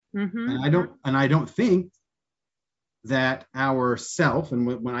Mm-hmm. And I don't think that our self, and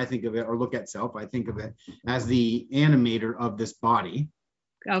when I think of it or look at self, I think of it as the animator of this body.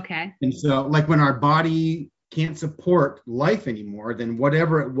 Okay. And so, like when our body can't support life anymore, then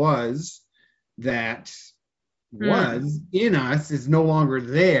whatever it was that Mm. was in us is no longer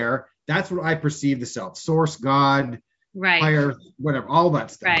there. That's what I perceive the self, source, God, Right. higher, whatever, all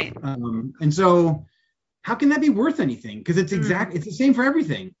that stuff. Right. And so, how can that be worth anything? Because Mm. it's the same for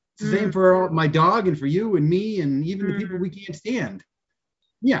everything. It's the same Mm. for my dog and for you and me and even the people we Mm. can't stand.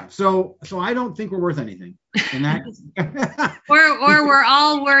 Yeah. So I don't think we're worth anything. And that Or because we're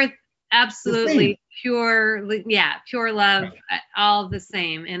all worth the same. absolutely pure, yeah, pure love, Right. all the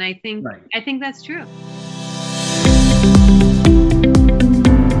same. And Right. I think that's true.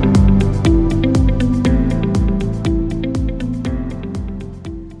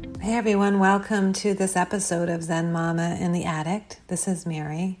 Hey everyone, welcome to this episode of Zen Mama and the Addict. This is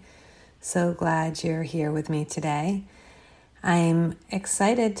Mary. So glad you're here with me today. I'm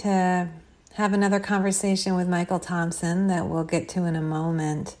excited to have another conversation with Michael Thompson that we'll get to in a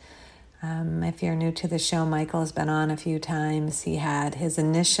moment. If you're new to the show, Michael has been on a few times. He had his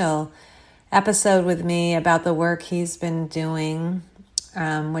initial episode with me about the work he's been doing,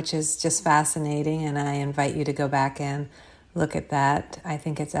 which is just fascinating, and I invite you to go back and look at that. I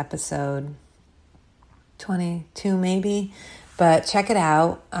think it's episode 22 maybe, but check it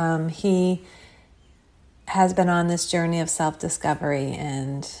out. He has been on this journey of self-discovery,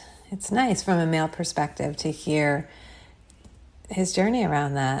 and it's nice from a male perspective to hear his journey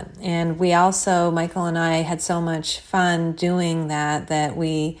around that. And we also, Michael and I, had so much fun doing that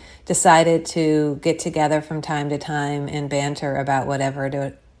we decided to get together from time to time and banter about whatever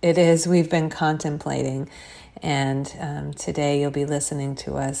it is we've been contemplating. And today you'll be listening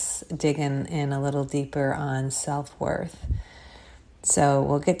to us digging in a little deeper on self-worth. So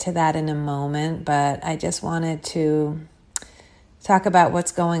we'll get to that in a moment, but I just wanted to talk about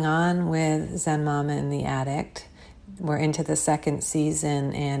what's going on with Zen Mama and the Addict. We're into the second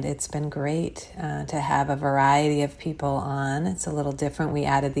season, and it's been great to have a variety of people on. It's a little different. We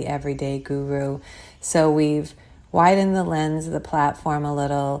added the Everyday Guru. So we've widened the lens of the platform a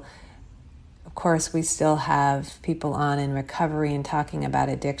little. Of course, we still have people on in recovery and talking about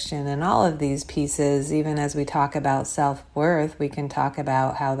addiction and all of these pieces. Even as we talk about self-worth, we can talk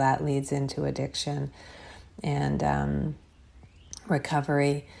about how that leads into addiction and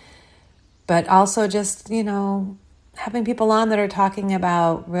recovery. But also just, having people on that are talking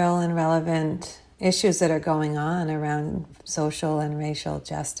about real and relevant issues that are going on around social and racial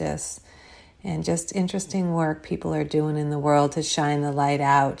justice, and just interesting work people are doing in the world to shine the light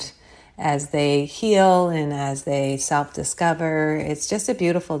out as they heal and as they self-discover. It's just a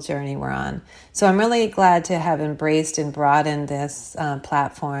beautiful journey we're on. So I'm really glad to have embraced and broadened this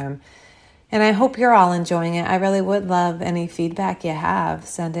platform. And I hope you're all enjoying it. I really would love any feedback you have.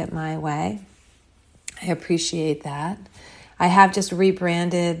 Send it my way. I appreciate that. I have just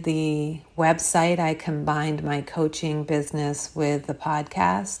rebranded the website. I combined my coaching business with the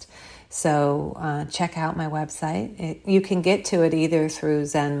podcast. So check out my website. You can get to it either through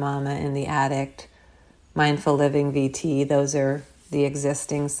Zen Mama and the Addict, Mindful Living VT. Those are the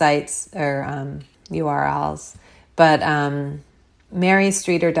existing sites or URLs. But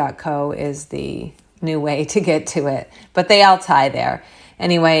marystreeter.co is the new way to get to it. But they all tie there.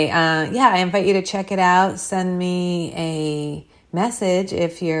 Anyway, I invite you to check it out. Send me a message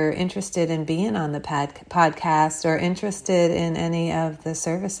if you're interested in being on the podcast or interested in any of the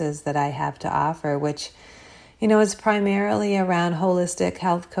services that I have to offer, which, is primarily around holistic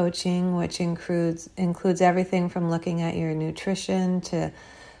health coaching, which includes everything from looking at your nutrition to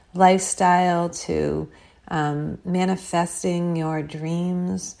lifestyle to manifesting your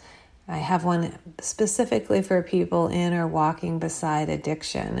dreams. I have one specifically for people in or walking beside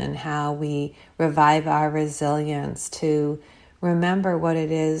addiction and how we revive our resilience to remember what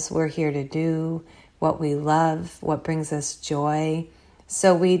it is we're here to do, what we love, what brings us joy,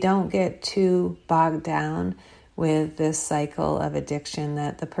 so we don't get too bogged down with this cycle of addiction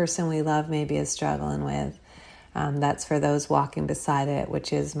that the person we love maybe is struggling with. That's for those walking beside it,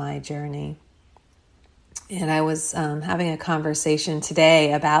 which is my journey. And I was having a conversation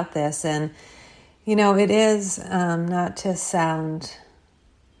today about this, and it is not to sound,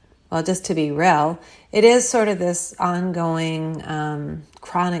 well, just to be real, it is sort of this ongoing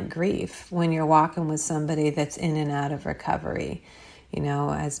chronic grief when you're walking with somebody that's in and out of recovery.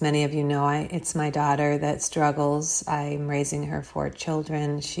 As many of you know, it's my daughter that struggles. I'm raising her 4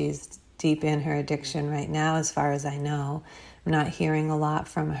 children. She's deep in her addiction right now, as far as I know. I'm not hearing a lot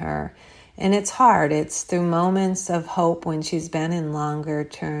from her. And it's hard. It's through moments of hope when she's been in longer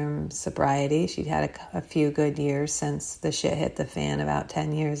term sobriety. She'd had a few good years since the shit hit the fan about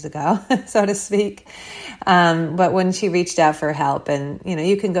 10 years ago, so to speak. But when she reached out for help, and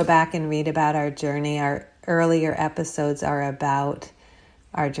you can go back and read about our journey. Our earlier episodes are about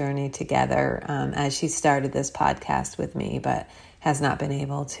our journey together as she started this podcast with me, but has not been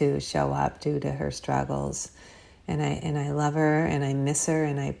able to show up due to her struggles. And I love her, and I miss her,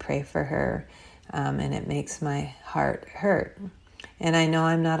 and I pray for her, and it makes my heart hurt. And I know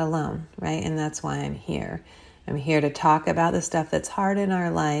I'm not alone, right? And that's why I'm here. I'm here to talk about the stuff that's hard in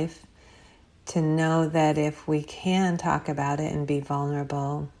our life, to know that if we can talk about it and be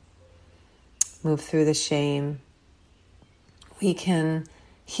vulnerable, move through the shame, we can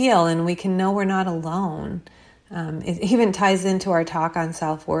heal, and we can know we're not alone. It even ties into our talk on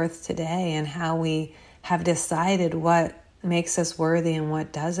self-worth today and how we have decided what makes us worthy and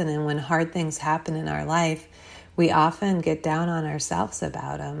what doesn't. And when hard things happen in our life, we often get down on ourselves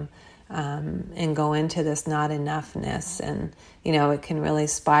about them and go into this not enoughness. And, it can really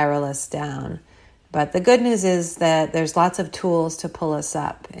spiral us down. But the good news is that there's lots of tools to pull us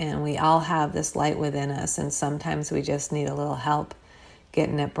up, and we all have this light within us. And sometimes we just need a little help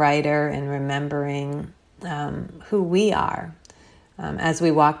getting it brighter and remembering who we are. As we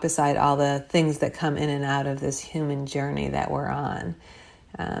walk beside all the things that come in and out of this human journey that we're on.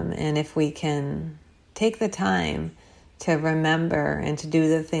 And if we can take the time to remember and to do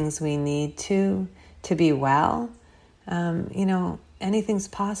the things we need to be well, anything's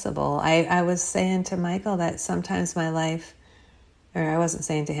possible. I was saying to Michael that sometimes my life, or I wasn't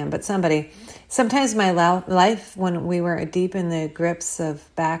saying to him, but sometimes my life, when we were deep in the grips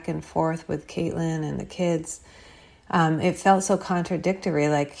of back and forth with Caitlin and the kids, it felt so contradictory.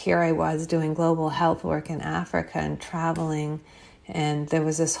 Like here I was doing global health work in Africa and traveling, and there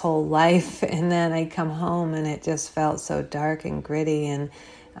was this whole life, and then I'd come home and it just felt so dark and gritty, and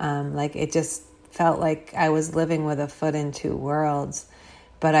like it just felt like I was living with a foot in two worlds.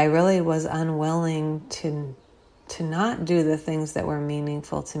 But I really was unwilling to not do the things that were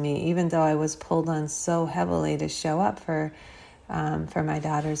meaningful to me, even though I was pulled on so heavily to show up for my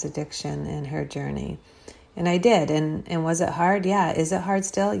daughter's addiction and her journey. And I did. And was it hard? Yeah. Is it hard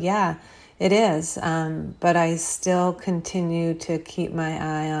still? Yeah, it is. But I still continue to keep my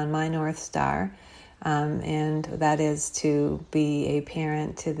eye on my North Star. And that is to be a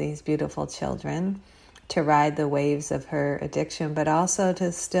parent to these beautiful children, to ride the waves of her addiction, but also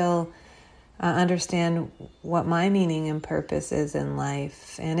to still understand what my meaning and purpose is in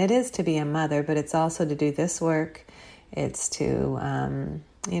life. And it is to be a mother, but it's also to do this work. It's to,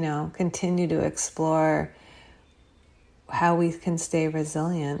 continue to explore how we can stay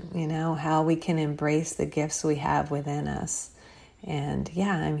resilient, how we can embrace the gifts we have within us. And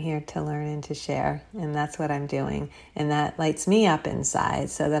yeah, I'm here to learn and to share, and that's what I'm doing. And that lights me up inside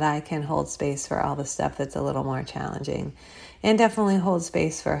so that I can hold space for all the stuff that's a little more challenging, and definitely hold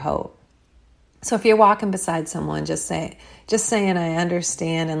space for hope. So if you're walking beside someone, just saying, I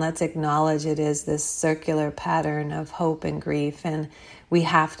understand, and let's acknowledge it is this circular pattern of hope and grief, and we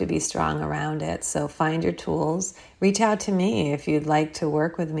have to be strong around it. So find your tools. Reach out to me if you'd like to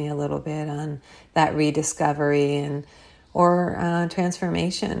work with me a little bit on that rediscovery or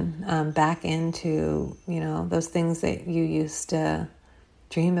transformation back into, those things that you used to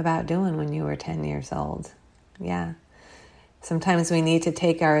dream about doing when you were 10 years old. Yeah. Sometimes we need to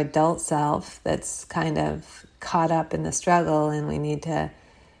take our adult self that's kind of caught up in the struggle, and we need to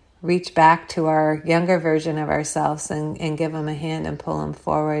reach back to our younger version of ourselves and give them a hand and pull them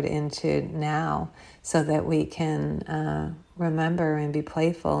forward into now, so that we can remember and be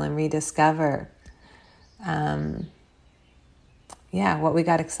playful and rediscover what we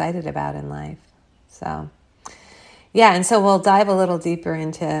got excited about in life. So we'll dive a little deeper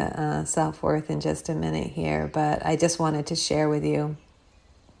into self-worth in just a minute here, but I just wanted to share with you.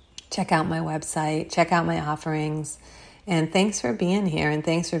 Check out my website, check out my offerings, and thanks for being here, and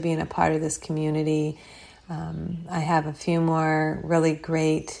thanks for being a part of this community. I have a few more really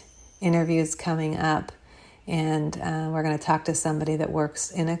great interviews coming up, and we're going to talk to somebody that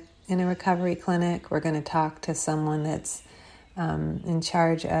works in a recovery clinic. We're going to talk to someone that's in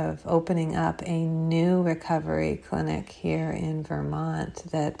charge of opening up a new recovery clinic here in Vermont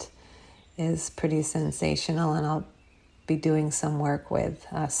that is pretty sensational, and I'll be doing some work with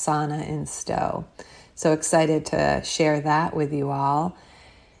Sauna in Stowe. So excited to share that with you all.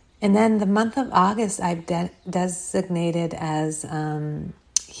 And then the month of August, I've designated as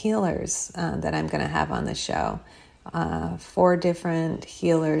healers that I'm going to have on the show. 4 different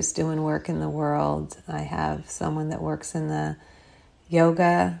healers doing work in the world. I have someone that works in the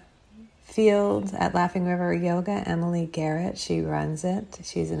yoga field at Laughing River Yoga, Emily Garrett. She runs it.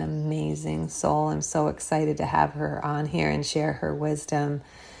 She's an amazing soul. I'm so excited to have her on here and share her wisdom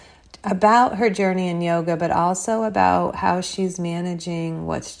about her journey in yoga, but also about how she's managing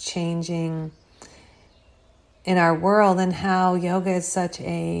what's changing in our world and how yoga is such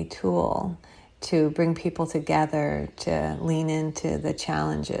a tool to bring people together, to lean into the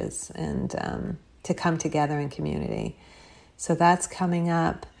challenges and to come together in community. So that's coming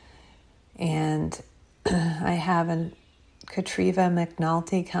up. And I have Katriva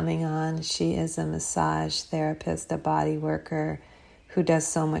McNulty coming on. She is a massage therapist, a body worker who does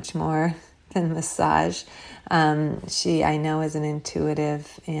so much more than massage. She, I know, is an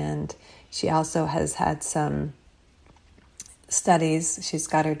intuitive, and she also has had some studies. She's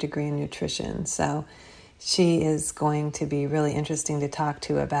got her degree in nutrition. So she is going to be really interesting to talk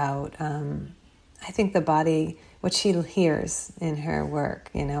to about, I think, the body, what she hears in her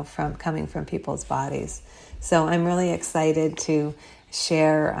work, from coming from people's bodies. So I'm really excited to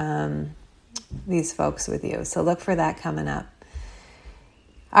share these folks with you. So look for that coming up.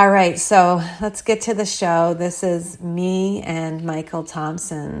 All right, so let's get to the show. This is me and Michael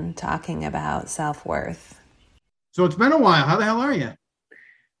Thompson talking about self-worth. So it's been a while. How the hell are you?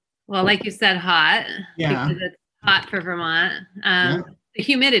 Well, like you said, hot. Yeah. Because it's hot for Vermont. The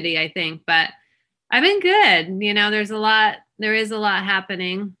humidity, I think, but I've been good. There is a lot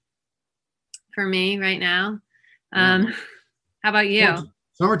happening for me right now. How about you?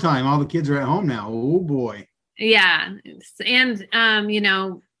 Summertime. All the kids are at home now. Oh boy. Yeah. And,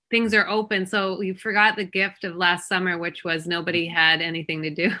 things are open. So you forgot the gift of last summer, which was nobody had anything to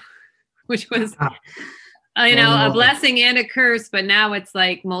do, which was, a blessing and a curse, but now it's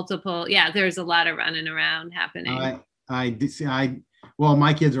like multiple. Yeah. There's a lot of running around happening. Well,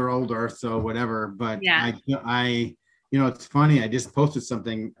 my kids are older, so whatever, but yeah. It's funny. I just posted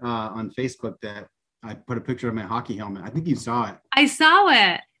something on Facebook that I put a picture of my hockey helmet. I think you saw it. I saw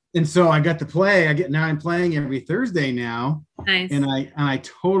it. And so I got to play. I'm playing every Thursday now. Nice. And I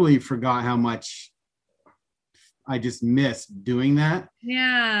totally forgot how much I just missed doing that.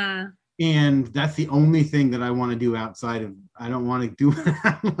 Yeah. And that's the only thing that I want to do outside of, I don't want to do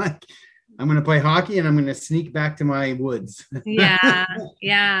I'm going to play hockey and I'm going to sneak back to my woods. Yeah.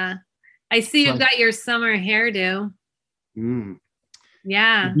 Yeah. I see you've got your summer hairdo.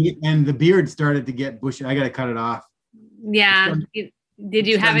 Yeah. And the beard started to get bushy. I got to cut it off. Yeah. Did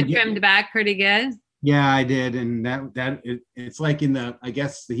you have it trimmed back pretty good? Yeah, I did. And it's like I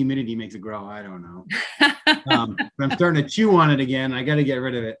guess the humidity makes it grow. I don't know. But I'm starting to chew on it again. I got to get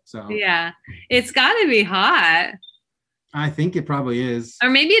rid of it. So yeah, it's got to be hot. I think it probably is. Or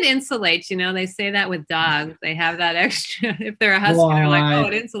maybe it insulates. They say that with dogs. They have that extra. If they're a husky, they're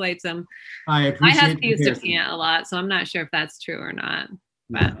like, it insulates them. I appreciate. My husky used to pant a lot, so I'm not sure if that's true or not.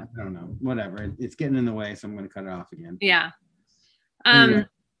 But I don't know. Whatever. It's getting in the way, so I'm going to cut it off again. Yeah. Anyway.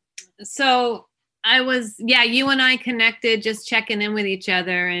 So you and I connected, just checking in with each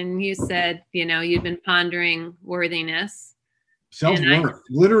other, and you said, you'd been pondering worthiness. Self-worth.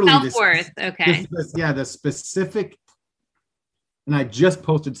 Literally. Self-worth. Okay. The specific. And I just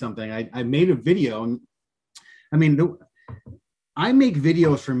posted something. I made a video. I make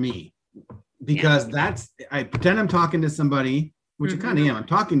videos for me because I pretend I'm talking to somebody, which I kind of am. I'm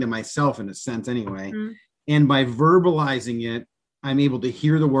talking to myself in a sense anyway. Mm-hmm. And by verbalizing it, I'm able to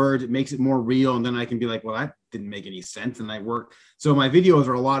hear the words. It makes it more real. And then I can be like, well, that didn't make any sense. And I work. So my videos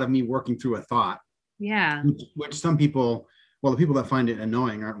are a lot of me working through a thought. Yeah. Which some people, the people that find it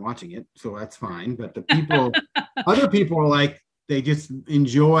annoying aren't watching it. So that's fine. But the people, other people are like, they just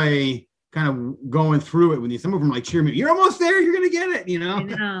enjoy kind of going through it with you. Some of them like cheer me. You're almost there. You're going to get it, I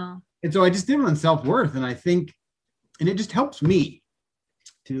know. And so I just did it on self-worth. And I think, and it just helps me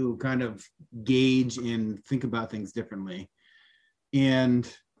to kind of gauge and think about things differently. And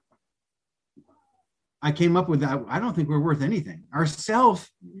I came up with that. I don't think we're worth anything. Our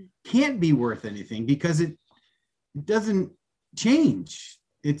self can't be worth anything because it doesn't change.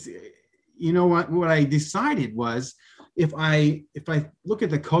 It's, what I decided was if I look at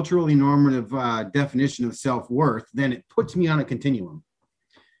the culturally normative definition of self-worth, then it puts me on a continuum.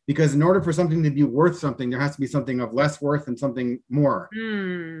 Because in order for something to be worth something, there has to be something of less worth and something more.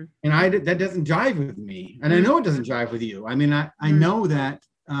 And that doesn't jive with me. And I know it doesn't jive with you. I know that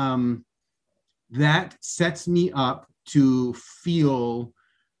that sets me up to feel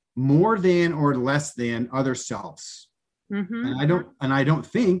more than or less than other selves. And I don't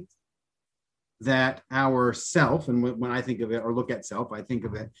think that our self, and when I think of it or look at self, I think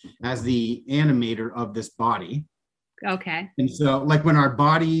of it as the animator of this body. Okay. And so like when our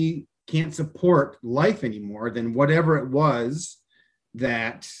body can't support life anymore, then whatever it was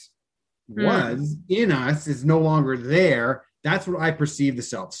that was in us is no longer there. That's what I perceive the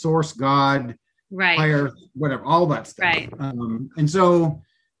self, source, God, right, higher, whatever, all that stuff. right. And so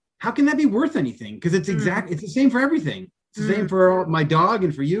how can that be worth anything? Because it's it's the same for everything. It's the same for my dog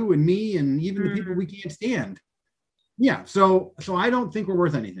and for you and me and even the people we can't stand. Yeah. So I don't think we're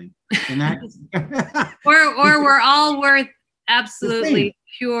worth anything. And that or we're all worth absolutely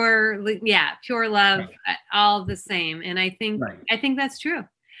pure love, right. all the same. And I think that's true.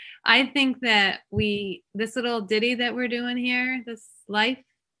 I think that this little ditty that we're doing here, this life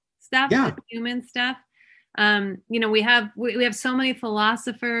stuff, this human stuff, we have so many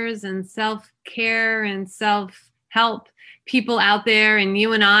philosophers and self-care and self-help people out there, and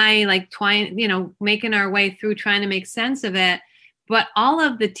you and I making our way through trying to make sense of it. But all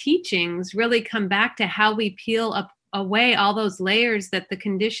of the teachings really come back to how we peel away all those layers that the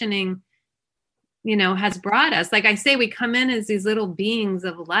conditioning has brought us. Like I say, we come in as these little beings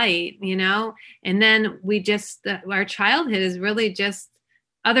of light, and then we just, our childhood is really just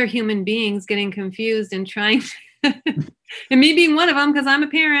other human beings getting confused and trying to, and me being one of them, because I'm a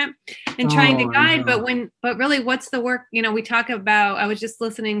parent and trying to guide. But really, what's the work? We talk about, I was just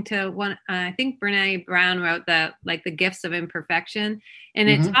listening to one, I think Brene Brown wrote the gifts of imperfection. And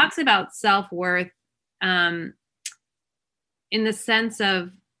it talks about self-worth in the sense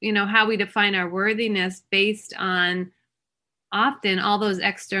of, how we define our worthiness based on often all those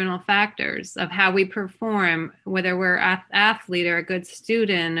external factors of how we perform, whether we're an athlete or a good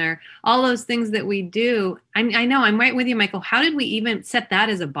student or all those things that we do. I know I'm right with you, Michael. How did we even set that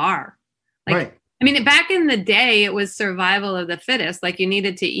as a bar? Right. I mean, back in the day, it was survival of the fittest. Like you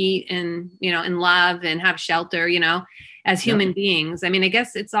needed to eat and, and love and have shelter, as human beings. I mean, I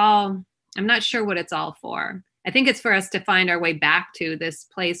guess I'm not sure what it's all for. I think it's for us to find our way back to this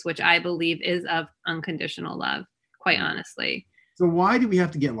place, which I believe is of unconditional love, quite honestly. So why do we have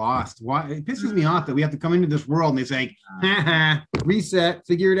to get lost? Why it pisses me off that we have to come into this world and they say, reset,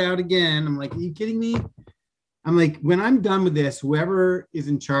 figure it out again. I'm like, are you kidding me? I'm like, when I'm done with this, whoever is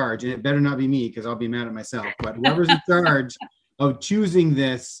in charge, and it better not be me because I'll be mad at myself, but whoever's in charge of choosing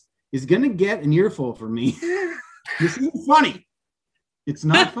this is going to get an earful from me. This isn't funny. It's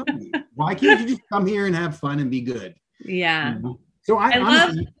not funny. Why can't you just come here and have fun and be good? Yeah. So I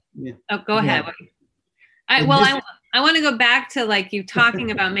love. Oh, go ahead. I want to go back to you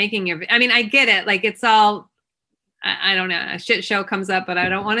talking about making your. I mean, I get it. It's all. I don't know. A shit show comes up, but I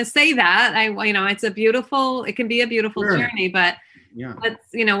don't want to say that. It's a beautiful. It can be a beautiful journey, but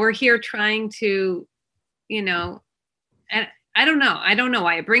we're here trying to, and I don't know. I don't know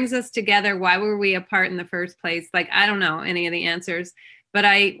why it brings us together. Why were we apart in the first place? I don't know any of the answers. But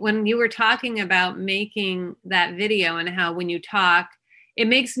when you were talking about making that video and how when you talk, it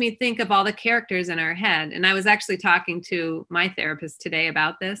makes me think of all the characters in our head. And I was actually talking to my therapist today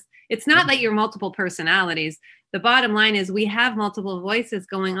about this. It's not that you're multiple personalities. The bottom line is we have multiple voices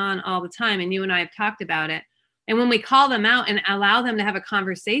going on all the time. And you and I have talked about it. And when we call them out and allow them to have a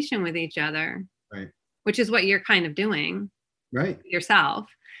conversation with each other, which is what you're kind of doing. Right. Yourself.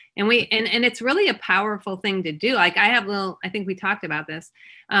 And and it's really a powerful thing to do. I think we talked about this.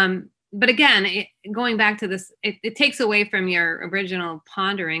 But again, going back to this, it takes away from your original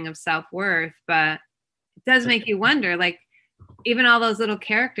pondering of self-worth, but it does make you wonder, even all those little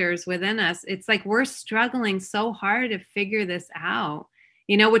characters within us, it's we're struggling so hard to figure this out,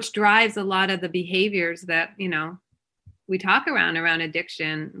 which drives a lot of the behaviors that, we talk around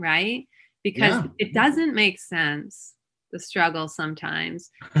addiction, right? Because it doesn't make sense. The struggle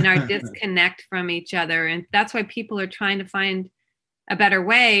sometimes and our disconnect from each other. And that's why people are trying to find a better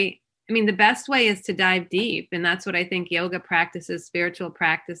way. I mean, the best way is to dive deep. And that's what I think yoga practices, spiritual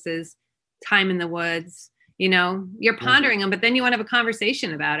practices, time in the woods, you're pondering them, but then you want to have a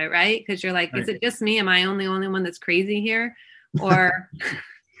conversation about it, right? Because you're like, is it just me? Am I only one that's crazy here? Or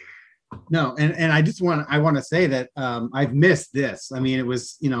no. And I want to say that I've missed this. I mean, it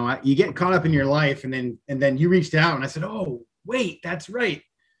was, you get caught up in your life and then you reached out and I said, oh, wait, that's right.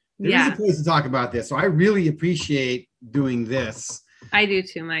 There is a place to talk about this. So I really appreciate doing this. I do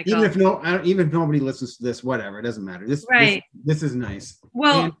too, Michael. Even if nobody listens to this, whatever, it doesn't matter. This is nice.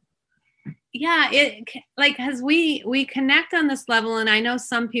 Well, because we connect on this level, and I know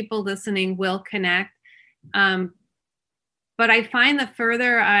some people listening will connect. But I find the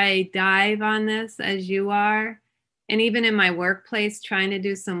further I dive on this, as you are, and even in my workplace, trying to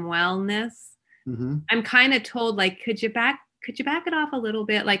do some wellness, I'm kind of told, could you back it off a little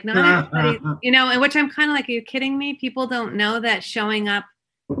bit? Not everybody, and which I'm kind of are you kidding me? People don't know that showing up,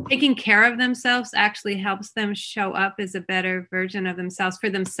 taking care of themselves actually helps them show up as a better version of themselves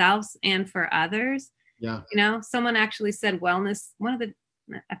for themselves and for others. Yeah. Someone actually said wellness, one of the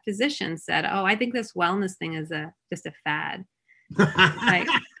a physician said, "Oh, I think this wellness thing is just a fad." Like,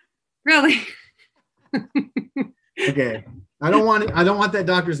 really? Okay. I don't want that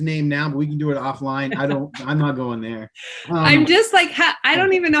doctor's name now, but we can do it offline. I'm not going there. I'm just like, I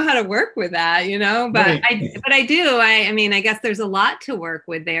don't even know how to work with that, but Right. I do. I mean, I guess there's a lot to work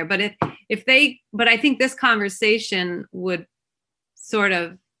with there, but but I think this conversation would sort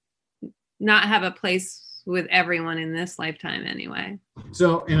of not have a place with everyone in this lifetime anyway.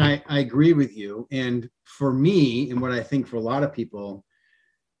 So, and I agree with you. And for me, and what I think for a lot of people,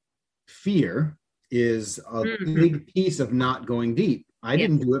 fear is a big piece of not going deep. I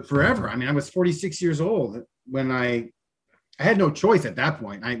didn't do it forever. I mean, I was 46 years old when I had no choice at that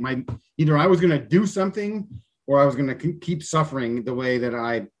point. Either I was going to do something or I was going to keep suffering the way that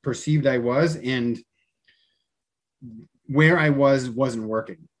I perceived I was, and where I wasn't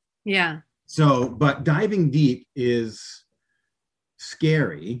working. Yeah. So, but diving deep is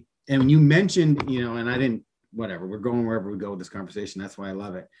scary. And when you mentioned, and I didn't, whatever, we're going wherever we go with this conversation. That's why I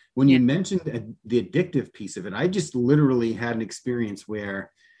love it. When you mentioned the addictive piece of it, I just literally had an experience where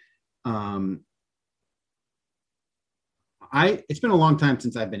it's been a long time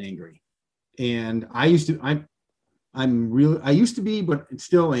since I've been angry. And I used to be, but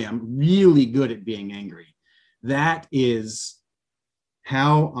still am really good at being angry. That is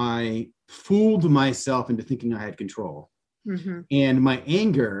how I fooled myself into thinking I had control. Mm-hmm. And my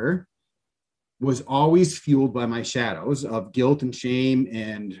anger was always fueled by my shadows of guilt and shame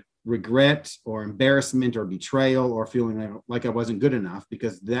and regret or embarrassment or betrayal or feeling like I wasn't good enough,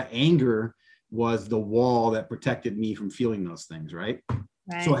 because that anger was the wall that protected me from feeling those things, right?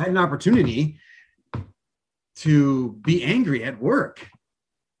 So I had an opportunity to be angry at work.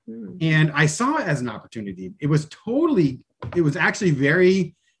 And I saw it as an opportunity. It was actually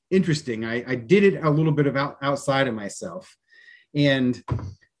very interesting. I did it a little bit outside of myself. And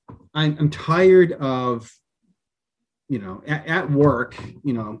I'm tired of, at work,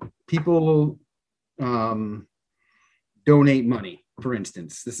 people donate money, for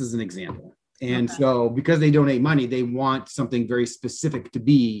instance. This is an example. And so because they donate money, they want something very specific to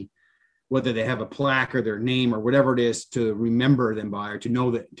be, whether they have a plaque or their name or whatever it is to remember them by, or to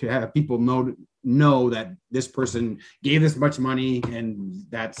know that, to have people know that this person gave this much money, and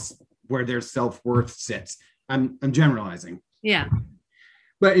that's where their self-worth sits. I'm generalizing. Yeah.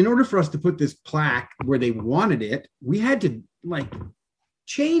 But in order for us to put this plaque where they wanted it, we had to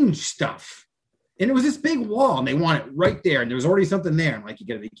change stuff. And it was this big wall, and they want it right there. And there was already something there. I'm like, you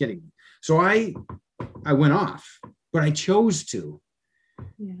gotta be kidding me. So I went off, but I chose to.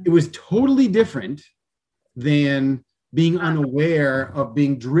 Yeah. It was totally different than being unaware of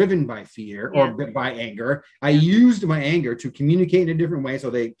being driven by fear or by anger. I used my anger to communicate in a different way, so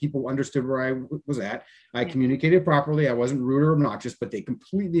people understood where I was at. I communicated properly. I wasn't rude or obnoxious, but they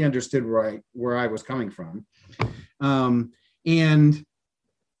completely understood where I was coming from. And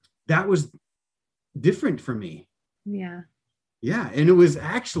that was different for me. Yeah. Yeah. And it was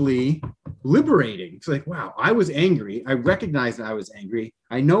actually liberating. It's like, wow, I was angry. I recognized that I was angry.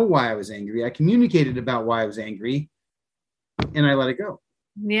 I know why I was angry. I communicated about why I was angry, and I let it go.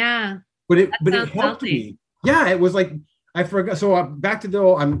 Yeah. But it helped me. Yeah. It was like, I forgot. So I'm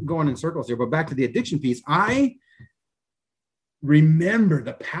going in circles here, but back to the addiction piece. I remember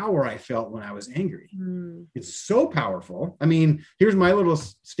the power I felt when I was angry. It's so powerful. I mean, here's my little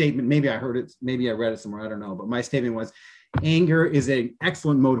statement. Maybe I heard it. Maybe I read it somewhere. I don't know. But my statement was, anger is an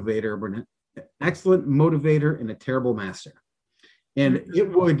excellent motivator, and a terrible master. And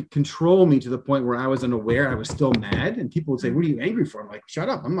it would control me to the point where I was unaware I was still mad. And people would say, what are you angry for? I'm like, shut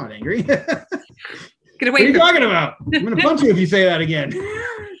up. I'm not angry. Get away. What are you talking about? I'm going to punch you if you say that again.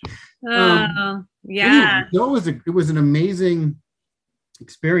 Yeah. Anyway, it was an amazing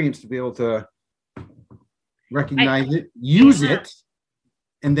experience to be able to recognize it, use it,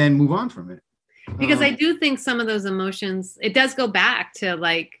 and then move on from it. Because I do think some of those emotions, it does go back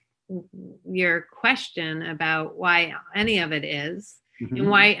to your question about why any of it is, and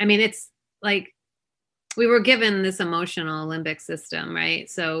why, I mean, it's like we were given this emotional limbic system, right?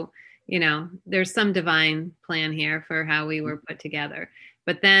 So, there's some divine plan here for how we were put together.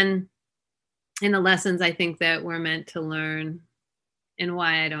 But then in the lessons, I think that we're meant to learn, and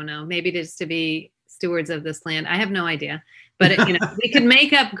why, I don't know, maybe just to be stewards of this land. I have no idea. But, we can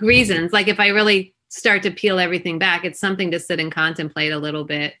make up reasons. Like if I really start to peel everything back, it's something to sit and contemplate a little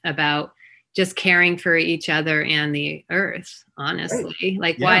bit about just caring for each other and the earth, honestly.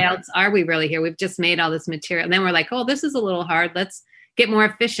 Right. Why else are we really here? We've just made all this material. And then we're like, oh, this is a little hard. Let's get more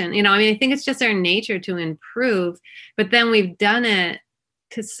efficient. I think it's just our nature to improve. But then we've done it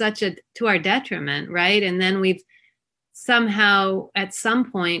to our detriment, right? And then we've somehow at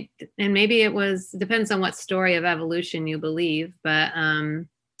some point, and maybe depends on what story of evolution you believe, but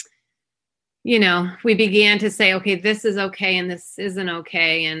we began to say, okay, this is okay and this isn't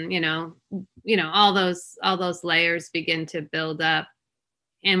okay, and all those layers begin to build up.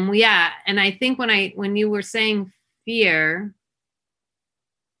 And and I think when you were saying fear,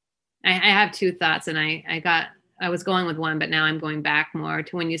 I have two thoughts, and I was going with one, but now I'm going back more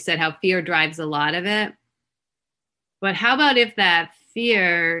to when you said how fear drives a lot of it. But how about if that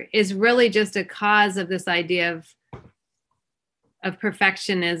fear is really just a cause of this idea of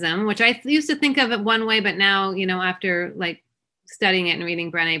perfectionism, which I used to think of it one way, but now, after like studying it and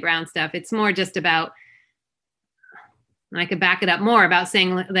reading Brené Brown stuff, it's more just about, and I could back it up more, about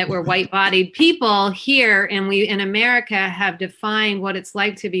saying that we're white-bodied people here, and we in America have defined what it's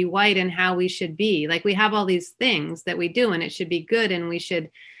like to be white and how we should be. Like, we have all these things that we do, and it should be good, and we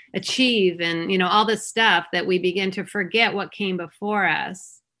should achieve, and all this stuff, that we begin to forget what came before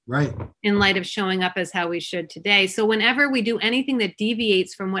us. Right. In light of showing up as how we should today. So whenever we do anything that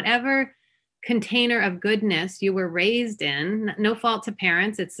deviates from whatever container of goodness you were raised in, no fault to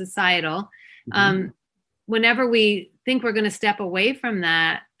parents, it's societal. Whenever we think we're going to step away from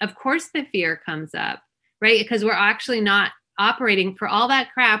that, of course the fear comes up, right? Because we're actually not operating for all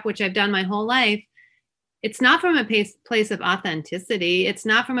that crap, which I've done my whole life. It's not from a place of authenticity. It's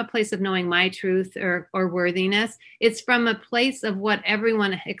not from a place of knowing my truth or worthiness. It's from a place of what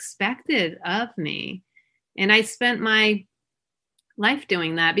everyone expected of me. And I spent my life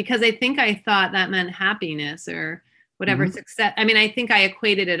doing that because I think I thought that meant happiness or whatever success. I mean, I think I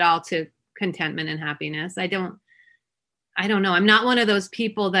equated it all to contentment and happiness. I don't know. I'm not one of those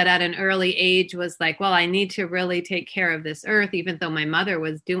people that at an early age was like, well, I need to really take care of this earth, even though my mother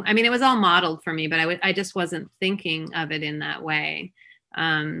was doing, it was all modeled for me, but I just wasn't thinking of it in that way.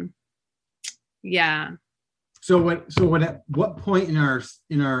 Yeah. So at what point in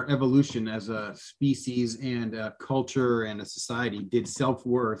our evolution as a species and a culture and a society did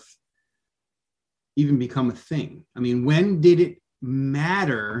self-worth even become a thing? I mean, when did it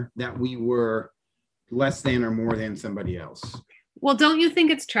matter that we were less than or more than somebody else? Well, don't you think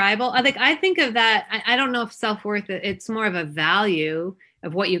it's tribal? I think of that. I don't know if self-worth, it's more of a value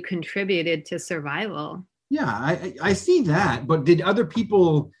of what you contributed to survival. Yeah, I see that. But did other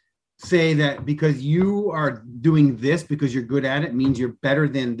people say that because you are doing this because you're good at it means you're better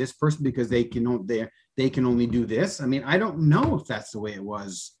than this person because they can only do this? I mean, I don't know if that's the way it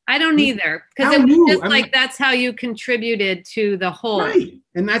was. I don't either, because it was just that's how you contributed to the whole. Right,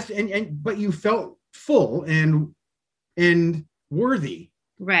 and but you felt full and worthy.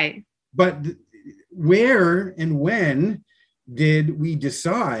 Right. But where and when did we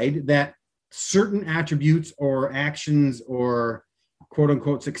decide that certain attributes or actions or quote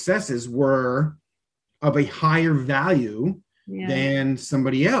unquote successes were of a higher value than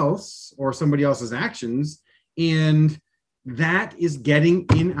somebody else or somebody else's actions? And that is getting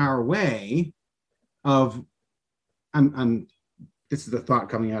in our way of, this is the thought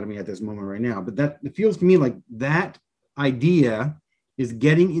coming out of me at this moment right now, but that it feels to me like that idea is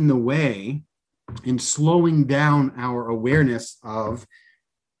getting in the way and slowing down our awareness of,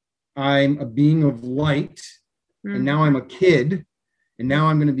 I'm a being of light, and now I'm a kid, and now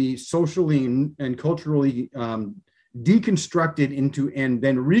I'm going to be socially and culturally deconstructed into and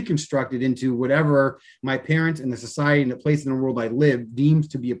then reconstructed into whatever my parents and the society and the place in the world I live deems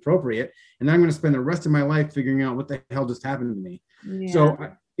to be appropriate. And then I'm going to spend the rest of my life figuring out what the hell just happened to me. Yeah. So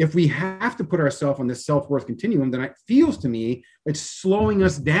if we have to put ourselves on this self-worth continuum, then it feels to me it's slowing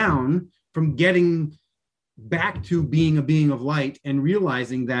us down from getting back to being a being of light and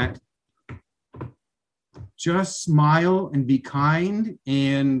realizing that just smile and be kind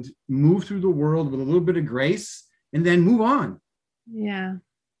and move through the world with a little bit of grace and then move on. Yeah.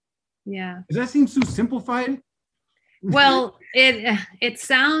 Yeah. Does that seem too simplified? Well, it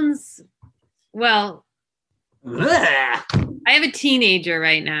sounds, well, I have a teenager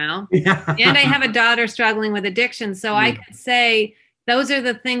right now, and I have a daughter struggling with addiction. So I could say those are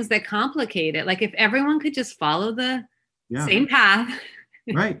the things that complicate it. Like if everyone could just follow the same path,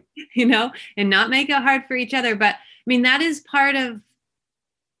 right, and not make it hard for each other. But I mean, that is part of,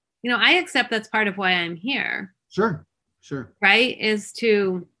 I accept that's part of why I'm here. Sure. Right.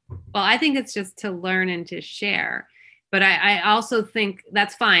 I think it's just to learn and to share. But I also think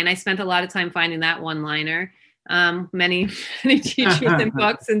that's fine. I spent a lot of time finding that one-liner, many teachers and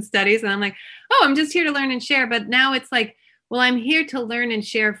books and studies. And I'm like, oh, I'm just here to learn and share. But now it's like, well, I'm here to learn and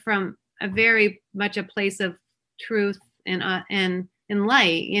share from a very much a place of truth and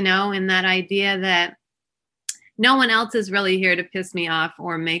light, and that idea that no one else is really here to piss me off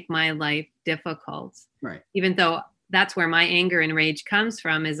or make my life difficult. Right. Even though that's where my anger and rage comes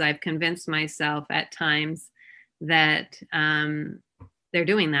from, is I've convinced myself at times that they're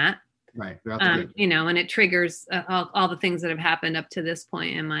doing that. Right. You know, and it triggers all the things that have happened up to this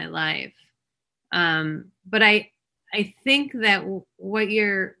point in my life. But I think that what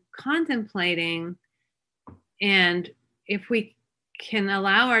you're contemplating, and if we can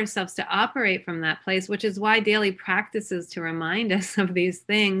allow ourselves to operate from that place, which is why daily practices to remind us of these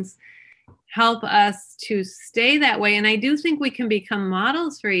things help us to stay that way. And I do think we can become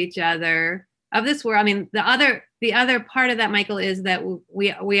models for each other of this world. I mean, the other part of that, Michael, is that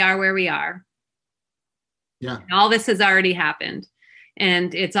we are where we are. Yeah. All this has already happened,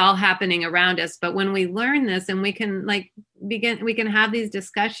 and it's all happening around us. But when we learn this, and we can we can have these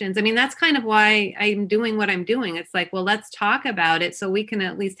discussions. I mean, that's kind of why I'm doing what I'm doing. It's like, well, let's talk about it so we can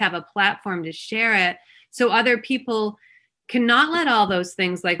at least have a platform to share it, so other people cannot let all those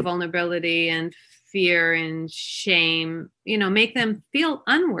things like vulnerability and fear and shame, you know, make them feel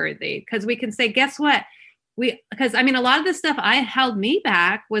unworthy. Because we can say, guess what? Because I mean, a lot of the stuff I held me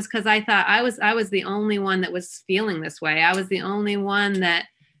back was because I thought I was the only one that was feeling this way. I was the only one that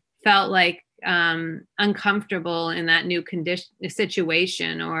felt like uncomfortable in that new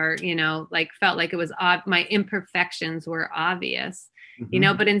situation, or, you know, like felt like it was my imperfections were obvious, you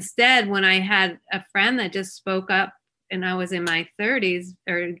know. But instead, when I had a friend that just spoke up, and I was in my 30s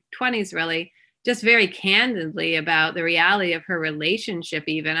or 20s, really, just very candidly about the reality of her relationship,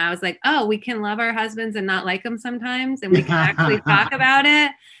 even, I was like, oh, we can love our husbands and not like them sometimes, and we can actually talk about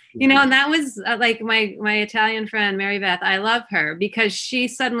it. You know, and that was like my Italian friend, Mary Beth. I love her because she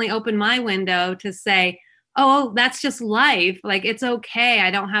suddenly opened my window to say, oh, that's just life. Like, it's okay.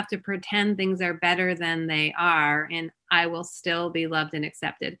 I don't have to pretend things are better than they are, and I will still be loved and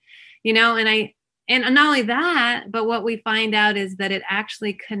accepted, you know. And not only that, but what we find out is that it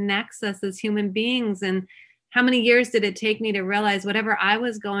actually connects us as human beings. And how many years did it take me to realize whatever I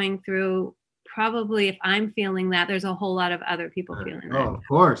was going through, probably if I'm feeling that, there's a whole lot of other people feeling that. Oh,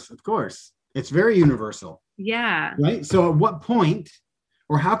 of course. It's very universal. Yeah. Right. So at what point,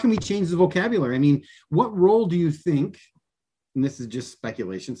 or how can we change the vocabulary? I mean, what role do you think, and this is just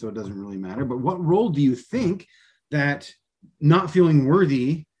speculation, so it doesn't really matter, but what role do you think that not feeling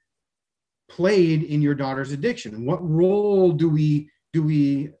worthy played in your daughter's addiction? What role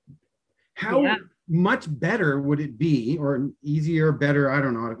how much better would it be, or easier, better, I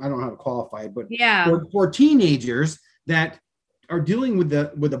don't know how to qualify it, but for teenagers that are dealing with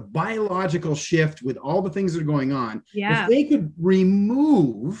a biological shift, with all the things that are going on, if they could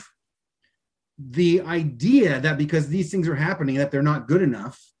remove the idea that because these things are happening that they're not good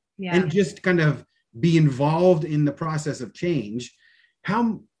enough, and just kind of be involved in the process of change,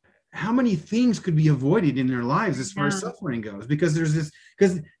 how many things could be avoided in their lives as far as suffering goes? Because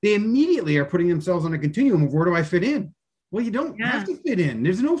because they immediately are putting themselves on a continuum of, where do I fit in? Well, you don't have to fit in.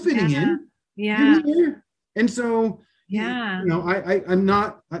 There's no fitting in. You're here. And so, you know, I'm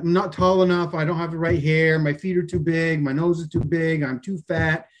not tall enough. I don't have the right hair. My feet are too big. My nose is too big. I'm too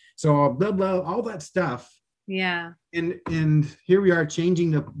fat. So blah, blah, all that stuff. Yeah. And here we are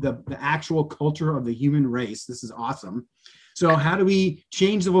changing the actual culture of the human race. This is awesome. So how do we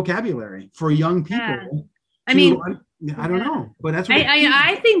change the vocabulary for young people? I don't know, but that's what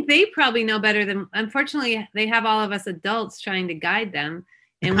I think they probably know better than, unfortunately, they have all of us adults trying to guide them.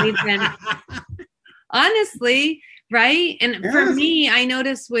 And we've been, honestly, right? And for me, I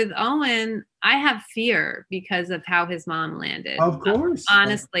noticed with Owen, I have fear because of how his mom landed. Of course.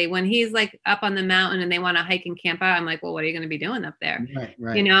 Honestly, when he's like up on the mountain and they want to hike and camp out, I'm like, well, what are you going to be doing up there?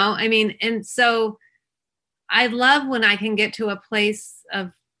 Right. You know, I mean, and so I love when I can get to a place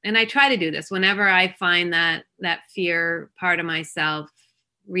of, and I try to do this whenever I find that fear part of myself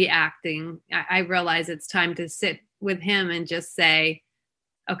reacting, I realize it's time to sit with him and just say,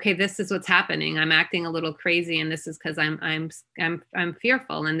 okay, this is what's happening. I'm acting a little crazy, and this is because I'm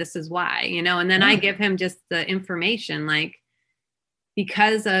fearful, and this is why, you know. And then I give him just the information, like,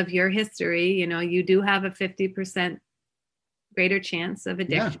 because of your history, you know, you do have a 50% greater chance of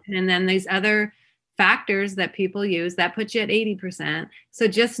addiction, and then these other factors that people use that put you at 80%. So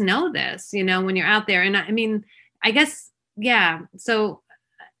just know this, you know, when you're out there. And I mean, I guess, so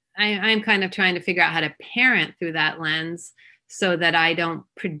I'm kind of trying to figure out how to parent through that lens so that I don't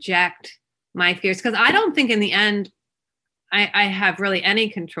project my fears. Because I don't think in the end, I have really any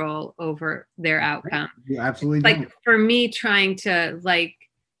control over their outcome. You absolutely like don't. For me, trying to like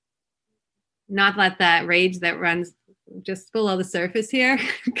not let that rage that runs just below the surface here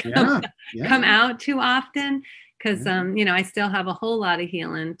come out too often, because you know, I still have a whole lot of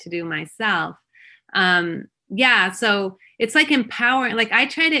healing to do myself. So it's like empowering, like I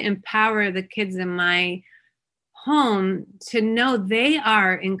try to empower the kids in my home to know they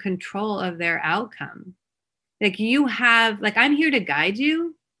are in control of their outcome. Like you have, like, I'm here to guide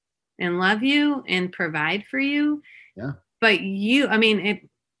you and love you and provide for you. Yeah. But you, I mean,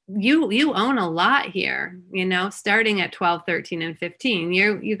 you own a lot here, you know, starting at 12, 13, and 15.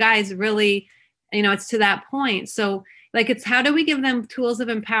 You guys really, you know, it's to that point. So like, it's how do we give them tools of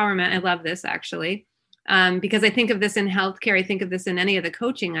empowerment? I love this actually. Because I think of this in healthcare. I think of this in any of the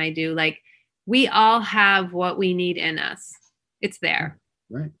coaching I do. Like, we all have what we need in us. It's there.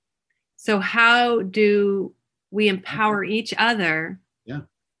 Right. So how do we empower each other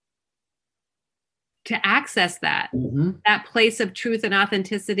to access that, that place of truth and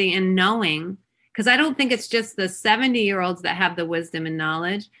authenticity and knowing? Because I don't think it's just the 70-year-olds that have the wisdom and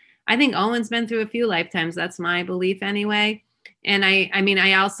knowledge. I think Owen's been through a few lifetimes. That's my belief anyway. And I mean,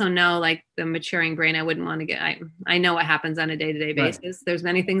 I also know, like, the maturing brain, I wouldn't want to get, I know what happens on a day-to-day basis. Right. There's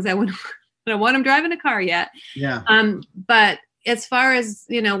many things I don't want them driving a car yet. Yeah. But as far as,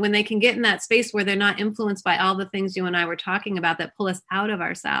 you know, when they can get in that space where they're not influenced by all the things you and I were talking about that pull us out of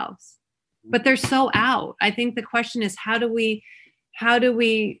ourselves, but they're so out. I think the question is, how do we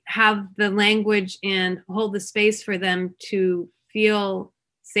have the language and hold the space for them to feel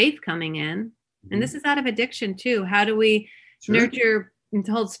safe coming in? And this is out of addiction too. How do we nurture and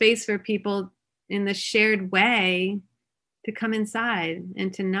hold space for people in the shared way to come inside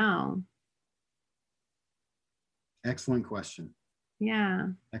and to know? Excellent question. Yeah.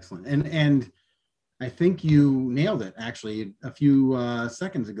 Excellent. And I think you nailed it actually a few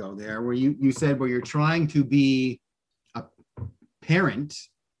seconds ago there, where you said where you're trying to be a parent.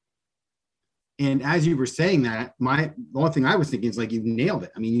 And as you were saying that, the only thing I was thinking is, like, you nailed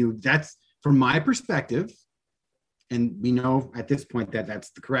it. I mean, that's from my perspective, and we know at this point that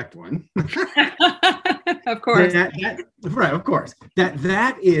that's the correct one. Of course. Right, of course.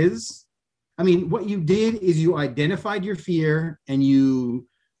 That is, I mean, what you did is you identified your fear and you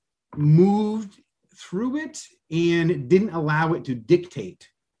moved through it and didn't allow it to dictate.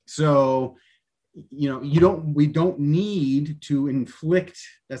 So, you know, we don't need to inflict,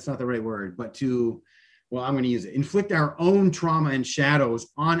 that's not the right word, but I'm going to use it, inflict our own trauma and shadows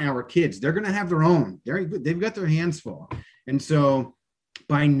on our kids. They're going to have their own. They've got their hands full. And so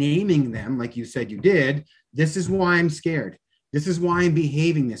by naming them, like you said you did, this is why I'm scared. This is why I'm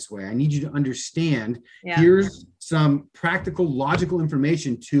behaving this way. I need you to understand. Yeah. Here's some practical, logical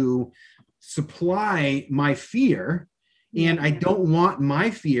information to supply my fear. And I don't want my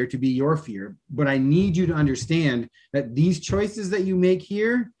fear to be your fear, but I need you to understand that these choices that you make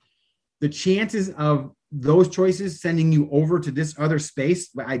here, the chances of those choices sending you over to this other space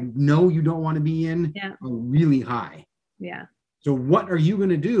that I know you don't want to be in are really high. Yeah. So what are you going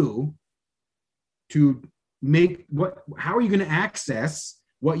to do to how are you going to access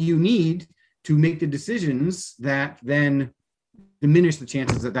what you need to make the decisions that then diminish the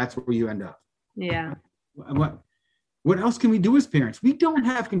chances that that's where you end up? Yeah. What else can we do as parents? We don't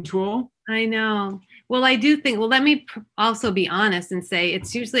have control. I know. Well, I do think, let me also be honest and say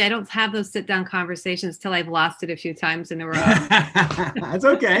it's usually, I don't have those sit down conversations till I've lost it a few times in a row. That's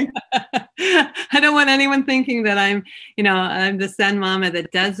okay. I don't want anyone thinking that I'm the Zen mama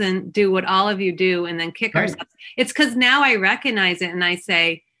that doesn't do what all of you do and then kick ourselves. It's because now I recognize it and I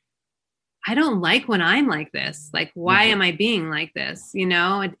say, I don't like when I'm like this. Like, why am I being like this? You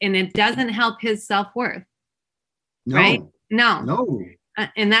know, and it doesn't help his self-worth. No. Right? No. No.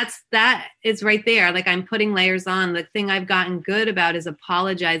 And that is right there. Like, I'm putting layers on. The thing I've gotten good about is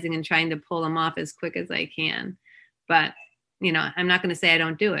apologizing and trying to pull them off as quick as I can. But, you know, I'm not going to say I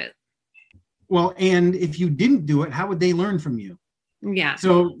don't do it. Well, and if you didn't do it, how would they learn from you? Yeah.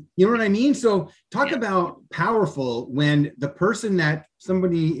 So, you know what I mean? So talk about powerful when the person that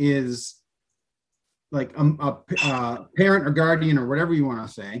somebody is like a parent or guardian or whatever you want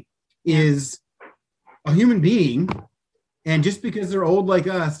to say is a human being. And just because they're old like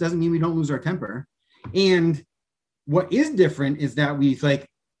us doesn't mean we don't lose our temper. And what is different is that we like,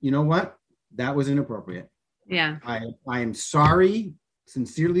 you know what? That was inappropriate. Yeah. I am sorry,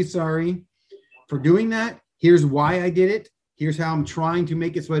 sincerely sorry for doing that. Here's why I did it. Here's how I'm trying to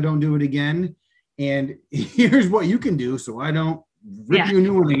make it so I don't do it again. And here's what you can do so I don't rip you a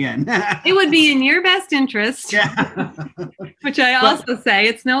new one again. It would be in your best interest. Yeah. Which I also say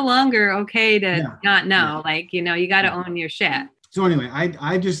it's no longer okay to not know. Like, you know, you got to own your shit. So anyway,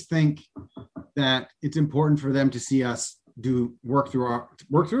 I just think that it's important for them to see us work through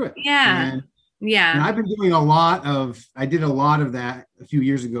it. Yeah. And I've been doing I did a lot of that a few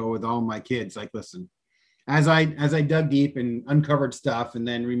years ago with all my kids. Like, listen, as I dug deep and uncovered stuff and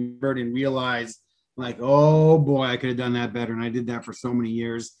then remembered and realized, like, oh boy, I could have done that better. And I did that for so many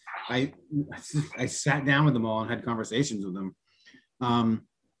years. I sat down with them all and had conversations with them.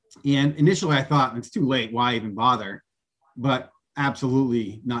 And initially I thought it's too late. Why even bother? But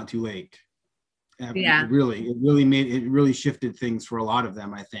absolutely not too late. Yeah. It really shifted things for a lot of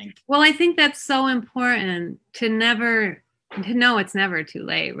them, I think. Well, I think that's so important to know it's never too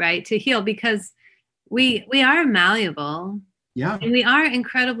late, right? To heal, because we are malleable. Yeah. And we are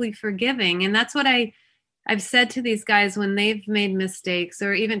incredibly forgiving. And that's what I've said to these guys when they've made mistakes,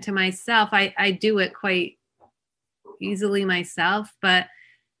 or even to myself. I do it quite easily myself, but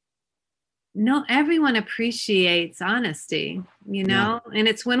no, everyone appreciates honesty, and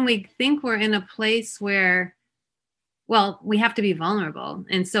it's when we think we're in a place where, well, we have to be vulnerable.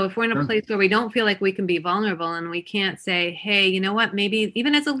 And so if we're in a place where we don't feel like we can be vulnerable and we can't say, hey, you know what, maybe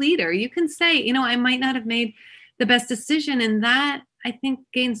even as a leader, you can say, I might not have made the best decision. And that, I think,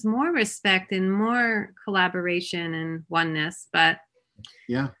 gains more respect and more collaboration and oneness. But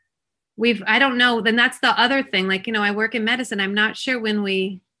yeah, I don't know. Then that's the other thing. Like, I work in medicine. I'm not sure when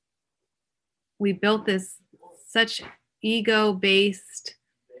we built this such ego-based,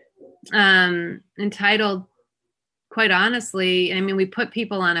 entitled, quite honestly, I mean, we put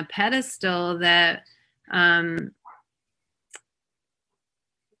people on a pedestal that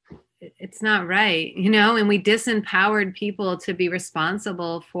it's not right, and we disempowered people to be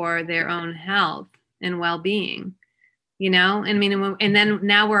responsible for their own health and well-being, I mean, and then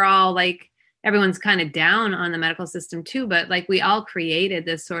now we're all like, everyone's kind of down on the medical system too, but like we all created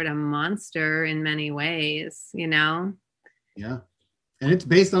this sort of monster in many ways, Yeah. And it's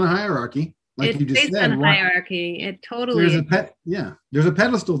based on a hierarchy. Like you just said, it's based on hierarchy. It totally there's a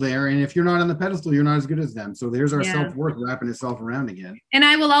pedestal there. And if you're not on the pedestal, you're not as good as them. So there's our self-worth wrapping itself around again. And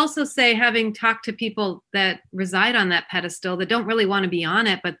I will also say, having talked to people that reside on that pedestal that don't really want to be on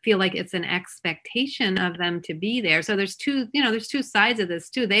it, but feel like it's an expectation of them to be there. So there's two sides of this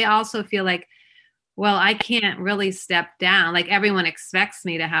too. They also feel like, well, I can't really step down. Like everyone expects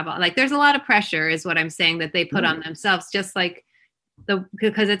me to have, like, there's a lot of pressure is what I'm saying that they put on themselves, just like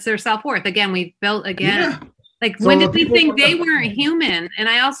because it's their self-worth. Again, we built like, so when did we think they weren't human? And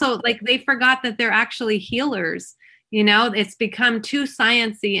I also, like, they forgot that they're actually healers. It's become too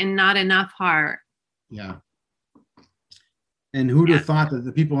sciencey and not enough heart. Yeah. And who'd have thought that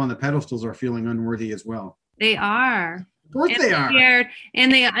the people on the pedestals are feeling unworthy as well? They are. Of course they are. Scared,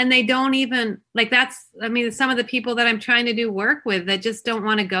 and they don't even, like, that's, I mean, some of the people that I'm trying to do work with that just don't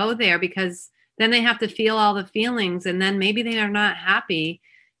want to go there, because then they have to feel all the feelings, and then maybe they are not happy,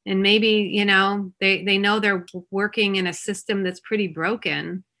 and maybe they know they're working in a system that's pretty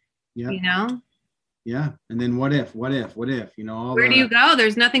broken. Yeah. And then what if where do you go?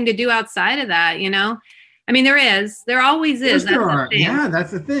 There's nothing to do outside of that. I mean, there always is. There are. Yeah,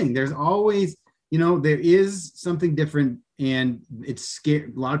 that's the thing. There's always, there is something different, and it's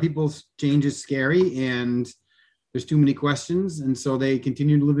scary. A lot of people's change is scary, and there's too many questions, and so they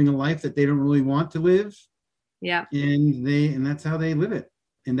continue living a life that they don't really want to live. Yeah. And that's how they live it.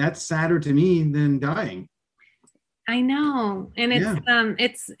 And that's sadder to me than dying. I know. And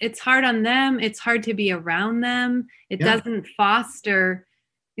it's hard on them. It's hard to be around them. It doesn't foster,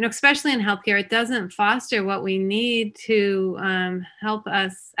 especially in healthcare, it doesn't foster what we need to help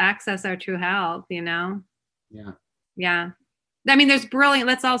us access our true health, Yeah. Yeah. I mean,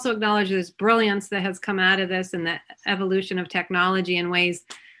 let's also acknowledge there's brilliance that has come out of this, and the evolution of technology in ways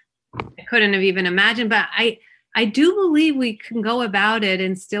I couldn't have even imagined. But I do believe we can go about it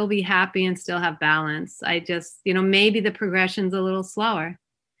and still be happy and still have balance. I just, maybe the progression's a little slower.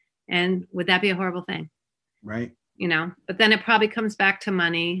 And would that be a horrible thing? Right. But then it probably comes back to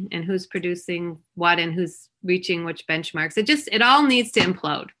money and who's producing what and who's reaching which benchmarks. It all needs to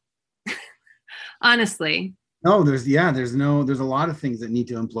implode. Honestly. No, there's a lot of things that need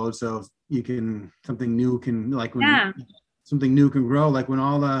to implode. So something new can something new can grow. Like when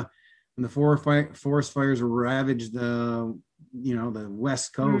the forest fires ravaged the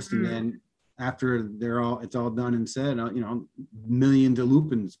West Coast, and then after it's all done and said, millions of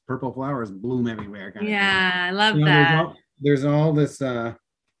lupins, purple flowers bloom everywhere. I love that. There's all this,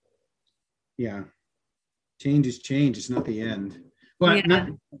 change is change. It's not the end. But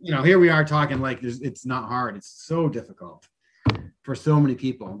here we are talking like it's not hard. It's so difficult for so many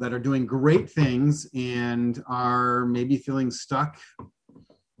people that are doing great things and are maybe feeling stuck.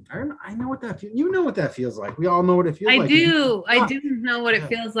 I know what that feels. You know what that feels like. We all know what it feels like. I do know what it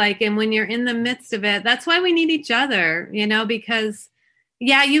feels like. And when you're in the midst of it, that's why we need each other, because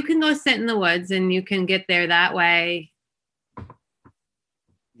you can go sit in the woods and you can get there that way.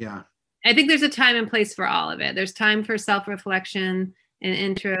 Yeah. I think there's a time and place for all of it. There's time for self-reflection and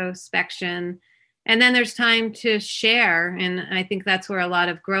introspection. And then there's time to share. And I think that's where a lot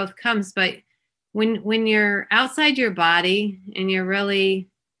of growth comes. But when you're outside your body and you're really,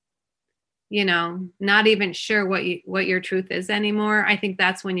 not even sure what your truth is anymore, I think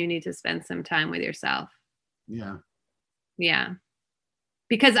that's when you need to spend some time with yourself. Yeah. Yeah.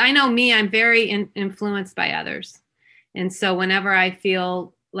 Because I know me, I'm very influenced by others. And so whenever I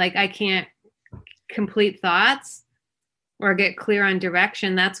feel like I can't complete thoughts or get clear on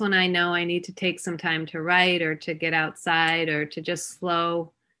direction, that's when I know I need to take some time to write or to get outside or to just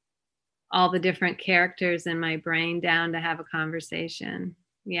slow all the different characters in my brain down to have a conversation.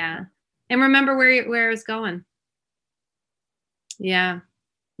 Yeah. And remember where it's going. Yeah.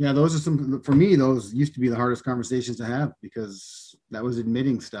 Yeah, for me, those used to be the hardest conversations to have, because that was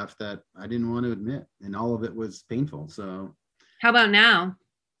admitting stuff that I didn't want to admit, and all of it was painful. So how about now?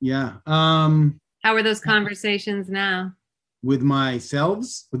 Yeah. How are those conversations now? With myself,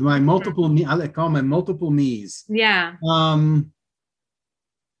 with my multiple me, I call my multiple me's. Yeah.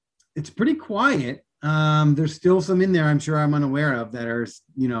 It's pretty quiet. There's still some in there I'm sure I'm unaware of that are,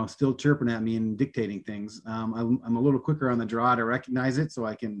 still chirping at me and dictating things. I'm a little quicker on the draw to recognize it, so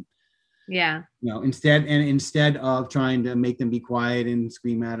I can, instead of trying to make them be quiet and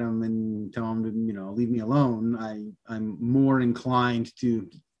scream at them and tell them to, leave me alone, I'm more inclined to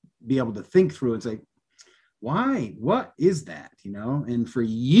be able to think through and say, why? What is that? And for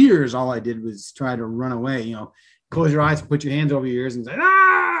years, all I did was try to run away, close your eyes, put your hands over your ears and say,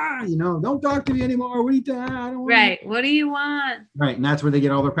 don't talk to me anymore. What do you I don't want Right. What do you want? Right. And that's where they get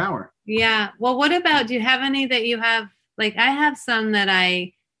all their power. Yeah. Well, what about, do you have any that you have, like I have some that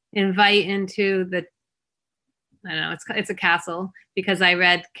I invite into I don't know, it's a castle, because I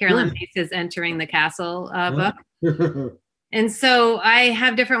read Carolyn Pace's Entering the Castle book. And so I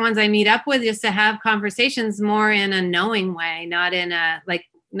have different ones I meet up with just to have conversations more in a knowing way, not in a,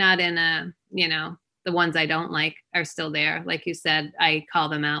 the ones I don't like are still there. Like you said, I call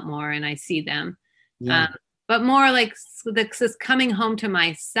them out more and I see them. Yeah. But more like this coming home to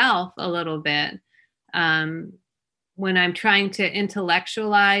myself a little bit. When I'm trying to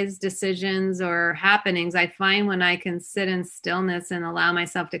intellectualize decisions or happenings, I find when I can sit in stillness and allow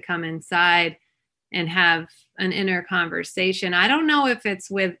myself to come inside and have an inner conversation. I don't know if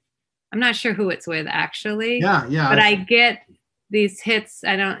it's I'm not sure who it's with actually. Yeah. But I get these hits.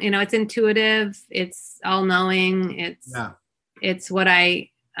 I don't, it's intuitive. It's all knowing. It's what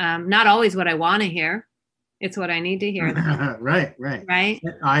not always what I want to hear. It's what I need to hear. Right.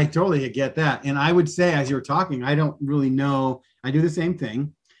 I totally get that. And I would say, as you were talking, I don't really know. I do the same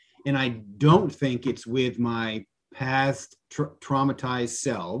thing. And I don't think it's with my past traumatized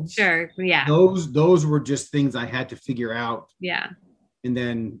selves. Sure. Yeah. Those were just things I had to figure out. Yeah. And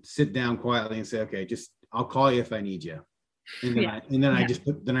then sit down quietly and say, okay, I'll call you if I need you. And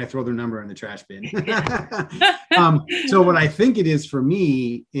then I throw their number in the trash bin. So what I think it is for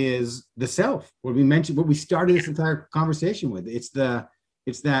me is the self. What we started this entire conversation with. It's that,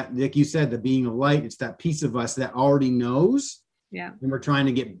 like you said, the being a light. It's that piece of us that already knows. Yeah. And we're trying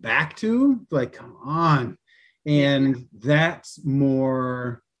to get back to, like, come on. And that's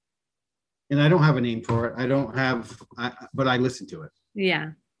more, and I don't have a name for it. But I listen to it.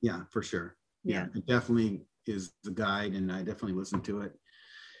 Yeah. Yeah, for sure. Yeah. It definitely is the guide, and I definitely listen to it.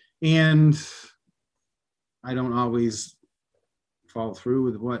 And I don't always follow through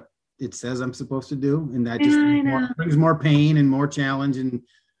with what it says I'm supposed to do. And that just brings more pain and more challenge and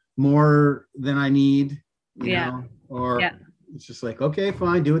more than I need, you know, or it's just like, okay,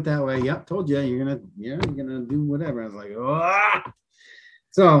 fine, do it that way. Yep, told you you're gonna do whatever. I was like, oh.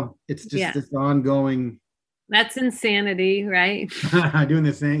 So it's just this ongoing. That's insanity, right? Doing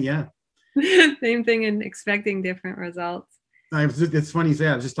the same, yeah. Same thing and expecting different results. It's funny you say.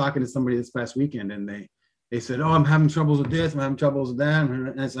 I was just talking to somebody this past weekend, and they said, "Oh, I'm having troubles with this. I'm having troubles with that."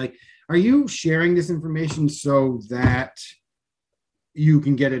 And it's like, are you sharing this information so that you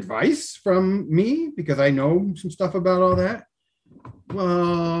can get advice from me because I know some stuff about all that?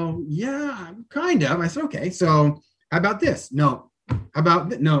 Well, yeah, kind of. I said, okay, so how about this? No. How about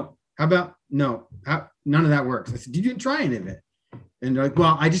no? How about no? None of that works. I said, you didn't try any of it. And they're like,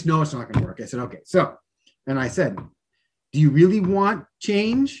 well, I just know it's not going to work. I said, okay. So, and I said, do you really want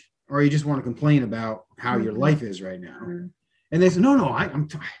change, or you just want to complain about how your life is right now? Mm-hmm. And they said, no, I'm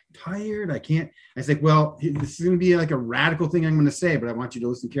tired. I can't. I said, well, this is going to be like a radical thing I'm going to say, but I want you to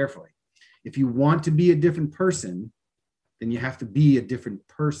listen carefully. If you want to be a different person, then you have to be a different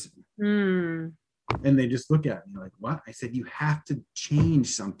person. Mm. And they just look at me like, what? I said, you have to change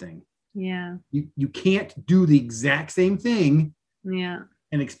something. Yeah. You can't do the exact same thing. Yeah.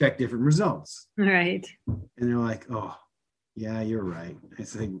 And expect different results. Right. And they're like, oh, yeah, you're right. I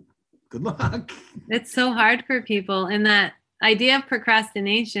said, good luck. It's so hard for people. And that idea of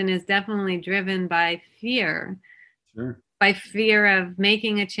procrastination is definitely driven by fear. Sure. By fear of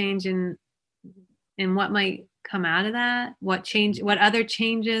making a change in what might come out of that, what other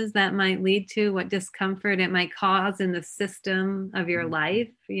changes that might lead to, what discomfort it might cause in the system of your life,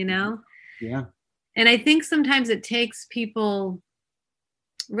 Yeah. And I think sometimes it takes people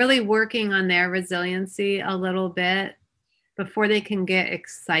really working on their resiliency a little bit before they can get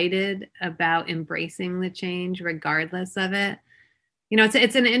excited about embracing the change regardless of it.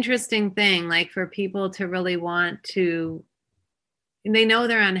 It's an interesting thing, like for people to really want to, they know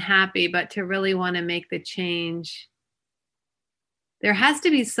they're unhappy, but to really want to make the change, there has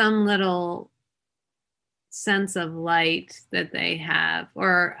to be some little sense of light that they have,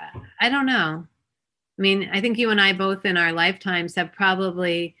 or I don't know. I mean, I think you and I both in our lifetimes have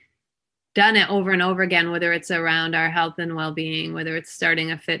probably done it over and over again, whether it's around our health and well-being, whether it's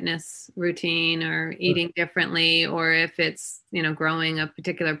starting a fitness routine or eating differently, or if it's, growing a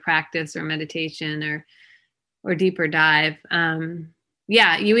particular practice or meditation or deeper dive. I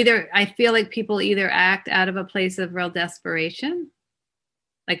feel like people either act out of a place of real desperation.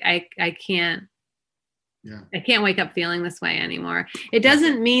 Like I can't wake up feeling this way anymore. It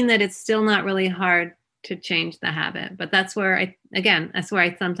doesn't mean that it's still not really hard to change the habit, but that's where I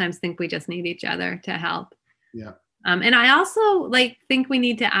sometimes think we just need each other to help. Yeah. And I also think we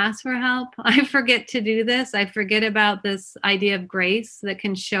need to ask for help. I forget to do this. I forget about this idea of grace that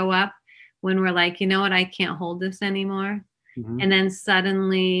can show up when we're like, you know what, I can't hold this anymore. Mm-hmm. And then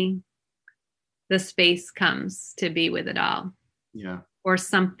suddenly the space comes to be with it all. Yeah. Or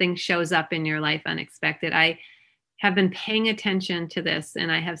something shows up in your life unexpected. I have been paying attention to this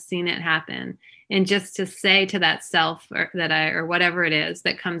and I have seen it happen. And just to say to that self or whatever it is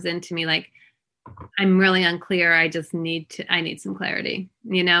that comes into me, like, I'm really unclear. I need some clarity,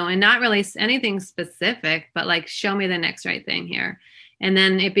 and not really anything specific, but like, show me the next right thing here. And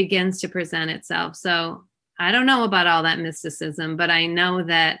then it begins to present itself. So I don't know about all that mysticism, but I know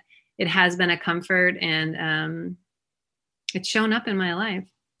that it has been a comfort and it's shown up in my life.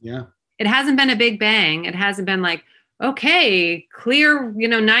 Yeah. It hasn't been a big bang. It hasn't been like, okay, clear,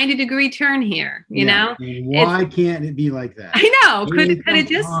 90-degree turn here, you know? And why can't it be like that? I know. Could it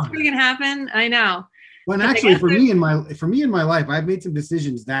just freaking happen? I know. Well, and actually for me in my life, I've made some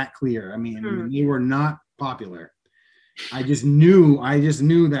decisions that clear. I mean, they were not popular. I just knew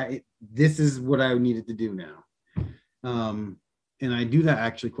that this is what I needed to do now. And I do that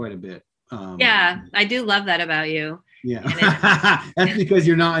actually quite a bit. Yeah, I do love that about you. Yeah, that's because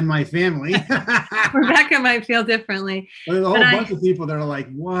you're not in my family. Rebecca might feel differently. There's a whole bunch of people that are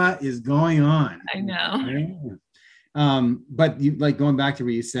like, what is going on? I know. But you, like, going back to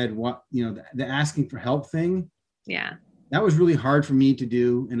where you said, the asking for help thing. Yeah. That was really hard for me to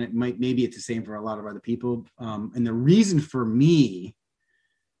do. And maybe it's the same for a lot of other people. And the reason for me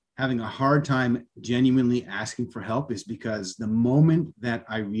having a hard time genuinely asking for help is because the moment that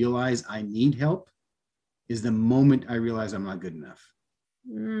I realize I need help is the moment I realize I'm not good enough.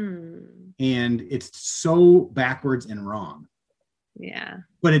 And it's so backwards and wrong. Yeah.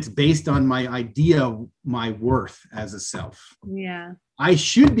 But it's based on my idea of my worth as a self. Yeah. I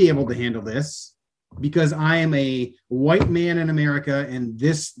should be able to handle this because I am a white man in America and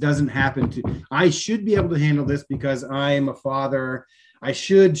this doesn't happen I should be able to handle this because I am a father. I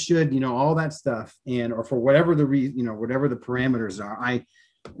should, all that stuff. Or for whatever the reason, whatever the parameters are.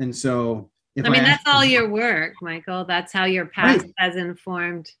 That's all your work, Michael. That's how your past has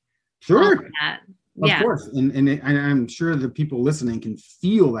informed. Sure. All of that. Of course. And I'm sure the people listening can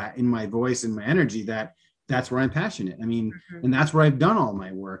feel that in my voice and my energy, that's where I'm passionate. I mean, and that's where I've done all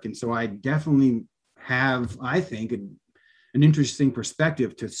my work. And so I definitely have, I think, an interesting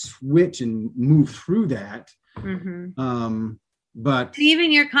perspective to switch and move through that. But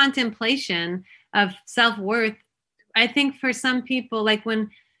even your contemplation of self-worth, I think for some people, like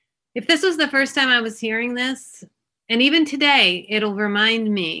if this was the first time I was hearing this, and even today, it'll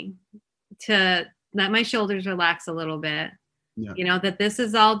remind me to let my shoulders relax a little bit, that this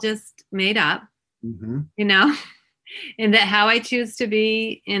is all just made up, and that how I choose to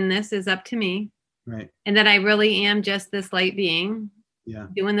be in this is up to me. Right. And that I really am just this light being, yeah,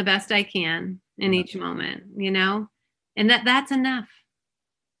 doing the best I can in each moment, you know, and that's enough.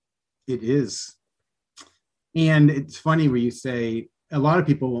 It is. And it's funny where you say a lot of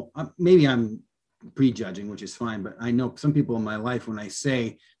people, maybe I'm prejudging, which is fine, but I know some people in my life, when I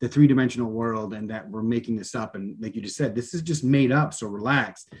say the three-dimensional world and that we're making this up, and like you just said, this is just made up, so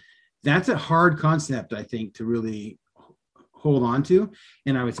relax. That's a hard concept, I think, to really hold on to.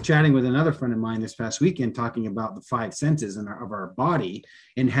 And I was chatting with another friend of mine this past weekend talking about the five senses of our body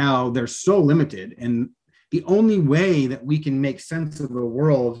and how they're so limited. And the only way that we can make sense of the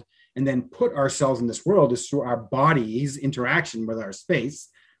world and then put ourselves in this world is through our body's interaction with our space,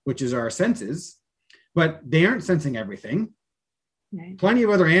 which is our senses. But they aren't sensing everything. Right. Plenty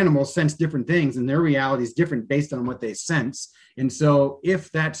of other animals sense different things, and their reality is different based on what they sense. And so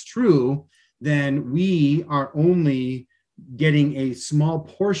if that's true, then we are only getting a small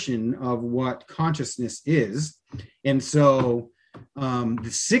portion of what consciousness is. And so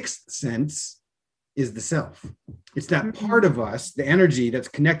the sixth sense is the self. It's that part of us, the energy that's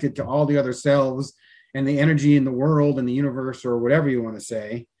connected to all the other selves and the energy in the world and the universe, or whatever you want to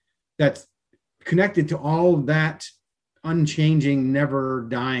say, that's connected to all that unchanging, never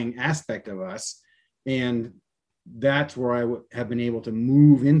dying aspect of us. And that's where I have been able to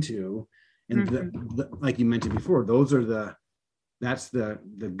move into. And like you mentioned before, that's the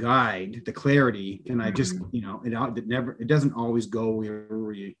guide, the clarity. And I just, it doesn't always go where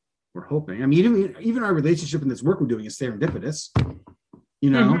we're hoping. I mean, even our relationship in this work we're doing is serendipitous,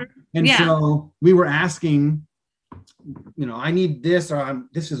 and so we were asking, I need this, or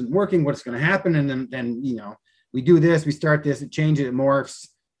this isn't working, what's going to happen? And then we do this, we start this, it changes, it morphs.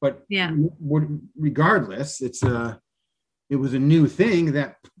 But regardless, it was a new thing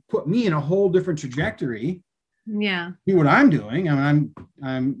that put me in a whole different trajectory. Yeah. See what I'm doing. I mean,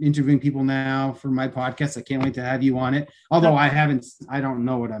 I'm interviewing people now for my podcast. I can't wait to have you on it. Although I don't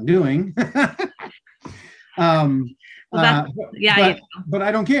know what I'm doing. But I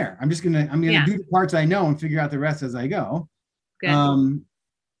don't care. I'm gonna do the parts I know and figure out the rest as I go. Good. I'm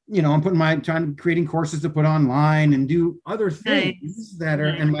creating courses to put online and do other things that are,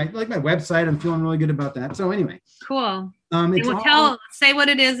 and my website, I'm feeling really good about that. So anyway. Cool. Say what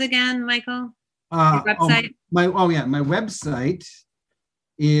it is again, Michael. Your website. My website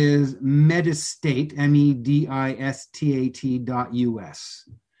is Medistate, medistat.us.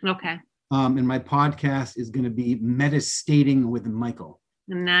 Okay. And my podcast is going to be Medistating with Michael.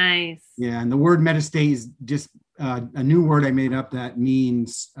 Nice. Yeah, and the word medistate is just a new word I made up that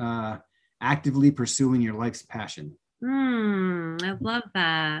means actively pursuing your life's passion. I love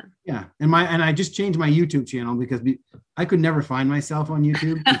that. Yeah, and I just changed my YouTube channel because I could never find myself on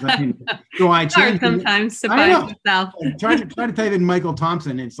YouTube. So I changed. Hard sometimes to find yourself. Try to type in Michael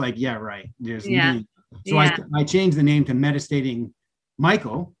Thompson. It's like, yeah, right. There's name. So I changed the name to Medistating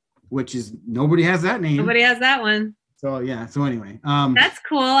Michael, which is nobody has that name. Nobody has that one. So yeah. So anyway, that's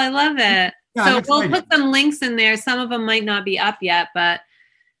cool. I love it. Yeah, so we'll put some links in there. Some of them might not be up yet, but.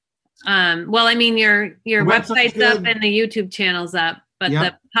 Your website's up and the YouTube channel's up, but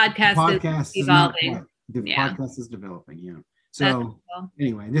the podcast is evolving. The podcast is developing. Yeah. So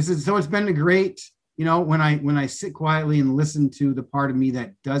anyway, it's been a great, when I sit quietly and listen to the part of me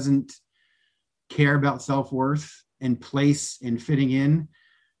that doesn't care about self-worth and place and fitting in,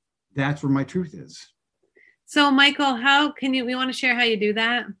 that's where my truth is. So Michael, we want to share how you do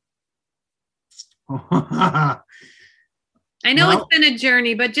that? I know it's been a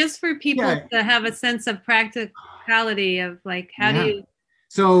journey, but just for people to have a sense of practicality of how do you?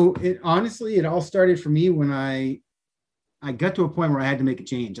 So it all started for me when I got to a point where I had to make a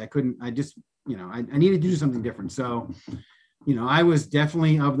change. I needed to do something different. So, I was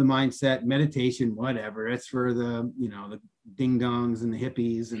definitely of the mindset, meditation, whatever. It's for the ding dongs and the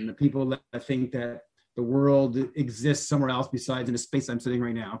hippies and the people that think that the world exists somewhere else besides in the space I'm sitting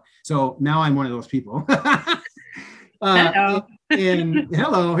right now. So now I'm one of those people. Hello.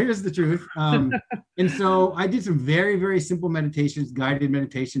 Hello, here's the truth. And so I did some very, very simple meditations, guided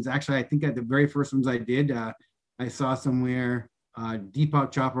meditations. Actually, I think the very first ones I did, I saw somewhere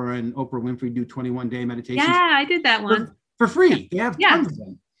Deepak Chopra and Oprah Winfrey do 21-day meditations. Yeah, I did that one. For free. They have tons of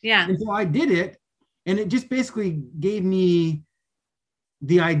them. Yeah. And so I did it, and it just basically gave me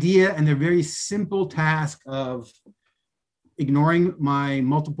the idea and the very simple task of ignoring my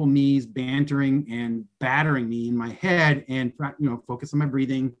multiple me's bantering and battering me in my head, and focus on my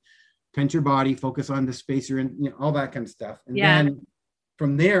breathing, tense your body, focus on the space you're in, all that kind of stuff. And then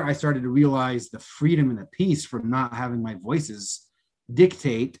from there, I started to realize the freedom and the peace from not having my voices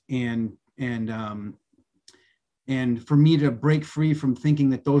dictate and for me to break free from thinking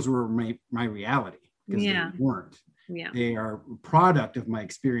that those were my reality, because they weren't. Yeah. They are a product of my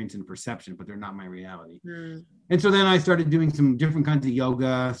experience and perception, but they're not my reality. And so then I started doing some different kinds of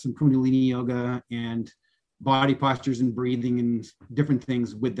yoga, some Kundalini yoga and body postures and breathing and different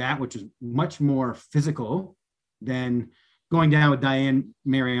things with that, which is much more physical than going down with Diane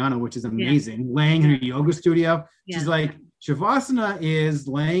Mariano, which is amazing. Laying in her yoga studio. She's like, Shavasana is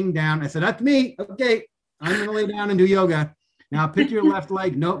laying down. I said, that's me. Okay, I'm going to lay down and do yoga. Now pick your left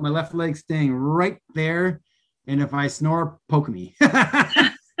leg. Nope, my left leg's staying right there. And if I snore, poke me.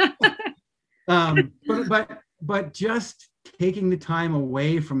 But just taking the time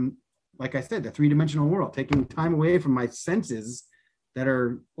away from, like I said, the three-dimensional world, taking time away from my senses that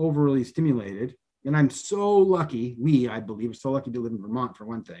are overly stimulated. And I'm so lucky, I believe, are so lucky to live in Vermont for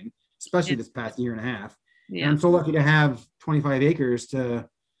one thing, especially this past year and a half. Yeah. And I'm so lucky to have 25 acres to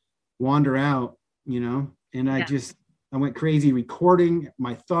wander out, and I went crazy recording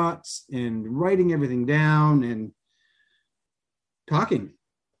my thoughts and writing everything down and talking,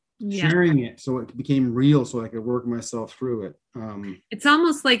 sharing it so it became real so I could work myself through it. It's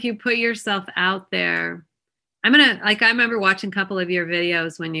almost like you put yourself out there. I remember watching a couple of your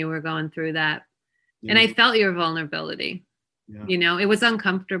videos when you were going through that. And I felt your vulnerability. Yeah. It was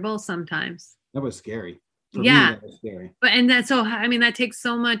uncomfortable sometimes. That was scary. For me, that was scary. That takes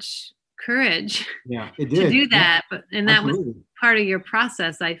so much courage. Yeah, it did. To do that. Yeah. And that was part of your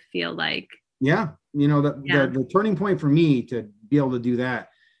process, I feel like. Yeah. The turning point for me to be able to do that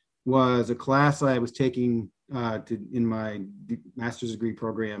was a class I was taking in my master's degree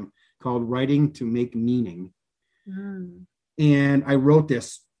program called Writing to Make Meaning. And I wrote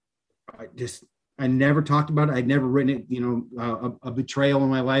this. I never talked about it. I'd never written it, a betrayal in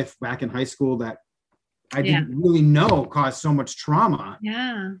my life back in high school that I didn't really know caused so much trauma.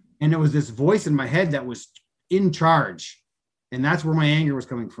 Yeah. And there was this voice in my head that was in charge. And that's where my anger was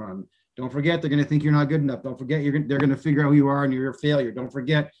coming from. Don't forget, they're going to think you're not good enough. Don't forget, they're going to figure out who you are and you're a failure. Don't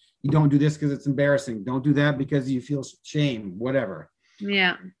forget, you don't do this because it's embarrassing. Don't do that because you feel shame, whatever.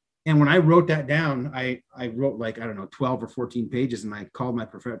 Yeah. And when I wrote that down, I wrote 12 or 14 pages, and I called my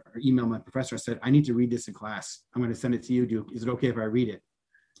professor, or emailed my professor. I said, I need to read this in class. I'm going to send it to you. Is it okay if I read it?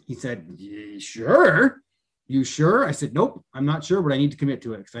 He said, sure. You sure? I said, nope, I'm not sure, but I need to commit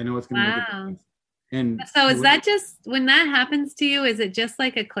to it because I know it's going to make a difference. And so is that just, when that happens to you, is it just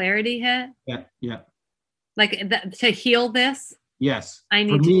like a clarity hit? Yeah. Like to heal this? Yes. I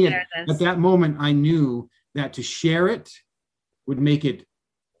need to share this. At that moment, I knew that to share it would make it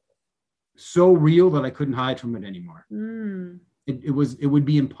so real that I couldn't hide from it anymore. It would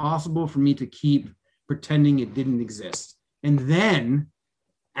be impossible for me to keep pretending it didn't exist. And then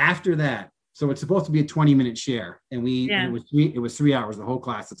after that, so it's supposed to be a 20-minute share, and it was 3 hours, the whole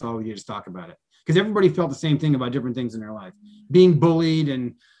class. That's all we did, just talk about it, because everybody felt the same thing about different things in their life. Being bullied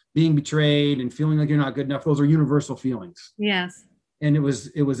and being betrayed and feeling like you're not good enough, those are universal feelings. Yes. And it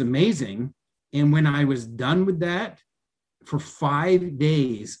was amazing. And when I was done with that, for 5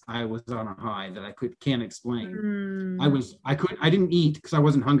 days, I was on a high that I can't explain. I didn't eat because I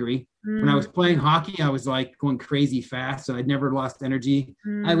wasn't hungry. When I was playing hockey, I was like going crazy fast, so I'd never lost energy.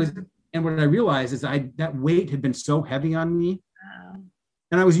 And what I realized is that weight had been so heavy on me. Wow.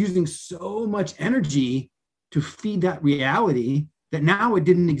 And I was using so much energy to feed that reality that now it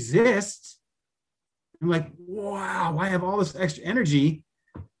didn't exist. I'm like, wow, I have all this extra energy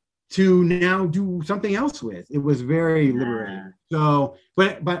to now do something else with. It was very liberating. So,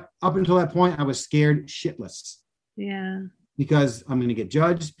 but up until that point, I was scared shitless. Yeah. Because I'm going to get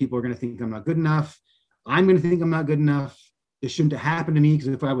judged. People are going to think I'm not good enough. I'm going to think I'm not good enough. It shouldn't have happened to me, because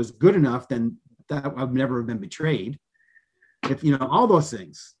if I was good enough, then I've never have been betrayed. If all those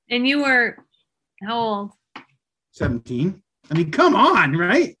things. And you were how old? 17. I mean, come on,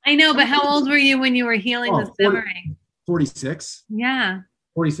 right? I know, but how old were you when you were healing the simmering? 46. Yeah.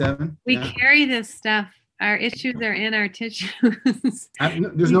 47. We carry this stuff. Our issues are in our tissues.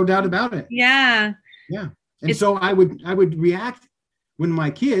 There's no doubt about it. Yeah. Yeah. And so I would react when my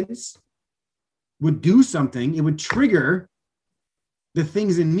kids would do something. It would trigger the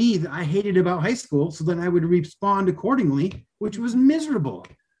things in me that I hated about high school. So then I would respond accordingly, which was miserable.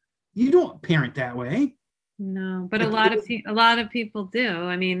 You don't parent that way. No, but a lot of people do.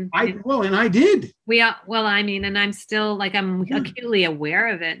 I mean, and I did. And I'm still I'm acutely aware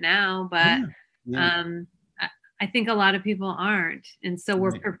of it now, but I think a lot of people aren't. And so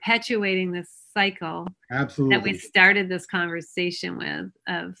we're perpetuating this cycle. Absolutely. That we started this conversation with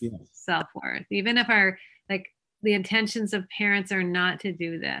of self-worth. Even if the intentions of parents are not to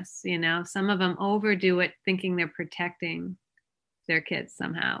do this, some of them overdo it thinking they're protecting their kids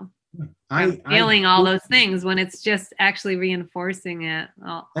somehow. Feeling all those things when it's just actually reinforcing it.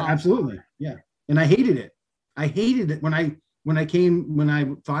 Absolutely. Yeah. And I hated it. When I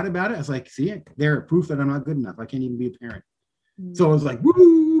thought about it, I was like, see, they're proof that I'm not good enough. I can't even be a parent. So I was like,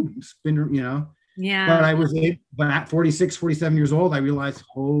 woo, spinner, Yeah. But at 46, 47 years old, I realized,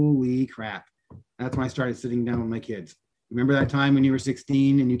 holy crap. That's when I started sitting down with my kids. Remember that time when you were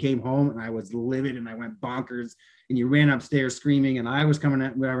 16 and you came home and I was livid and I went bonkers and you ran upstairs screaming and I was coming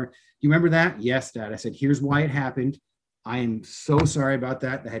at whatever. You remember that? Yes, Dad. I said, here's why it happened. I am so sorry about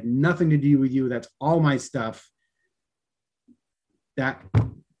that. That had nothing to do with you. That's all my stuff. That,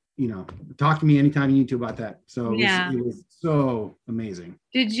 talk to me anytime you need to about that. So it was so amazing.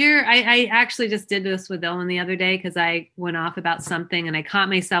 I actually just did this with Owen the other day because I went off about something and I caught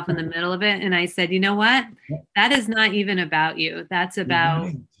myself in the middle of it. And I said, you know what? That is not even about you. That's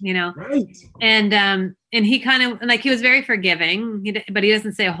about, Right. And he kind of he was very forgiving, but he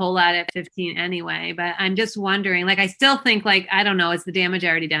doesn't say a whole lot at 15 anyway. But I'm just wondering, I still think I don't know, is the damage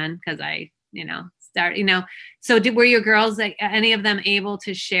already done? Because I, so were your girls, any of them able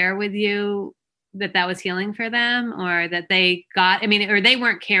to share with you that was healing for them, or that they got, or they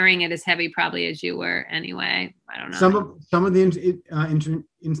weren't carrying it as heavy probably as you were anyway? I don't know. Some of the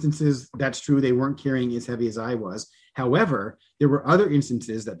instances, that's true. They weren't carrying as heavy as I was. However, there were other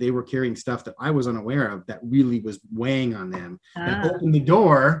instances that they were carrying stuff that I was unaware of that really was weighing on them. That opened the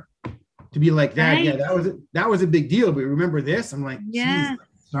door to be like, Dad, right. Yeah, that was a big deal. But remember this? I'm like, yeah.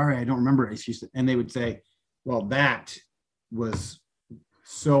 Sorry, I don't remember. And they would say, well, that was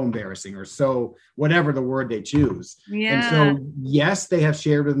so embarrassing, or so whatever the word they choose. Yeah. And so, yes, they have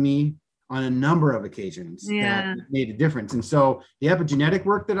shared with me on a number of occasions that made a difference. And so the epigenetic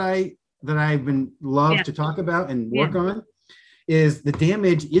work that I've been loved to talk about and work on is the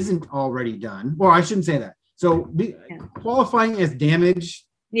damage isn't already done. Well, I shouldn't say that. So qualifying as damage,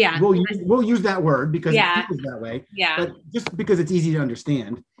 we'll use that word because it feels that way. Yeah. But just because it's easy to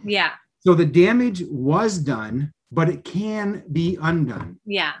understand. Yeah. So the damage was done, but it can be undone.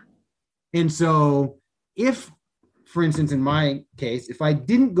 Yeah. And so if, for instance, in my case, if I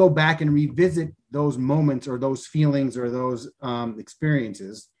didn't go back and revisit those moments or those feelings or those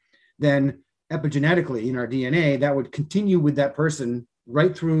experiences, then epigenetically in our DNA, that would continue with that person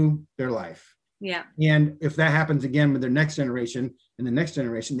right through their life. Yeah. And if that happens again with their next generation and the next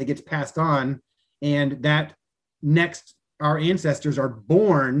generation, it gets passed on, and our ancestors are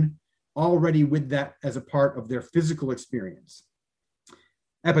born already with that as a part of their physical experience.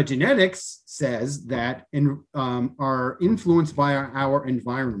 Epigenetics says that are influenced by our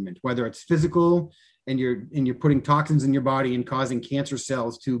environment, whether it's physical and you're putting toxins in your body and causing cancer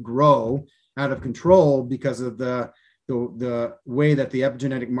cells to grow out of control because of the way that the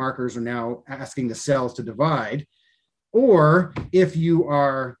epigenetic markers are now asking the cells to divide, or if you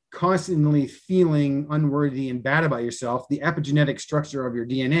are constantly feeling unworthy and bad about yourself, the epigenetic structure of your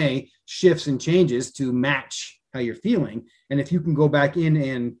DNA shifts and changes to match how you're feeling. And if you can go back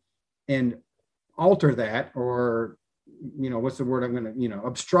in and alter that, or, what's the word I'm going to,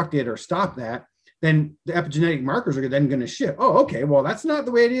 obstruct it or stop that, then the epigenetic markers are then going to shift. Oh, okay, well, that's not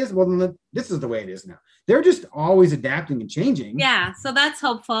the way it is. Well, then this is the way it is now. They're just always adapting and changing. Yeah, so that's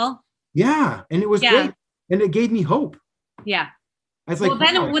hopeful. Yeah, and it was great. And it gave me hope. Yeah. I was like,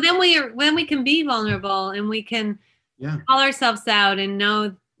 then we can be vulnerable and we can call ourselves out and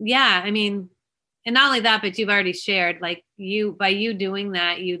know, and not only that, but you've already shared, by you doing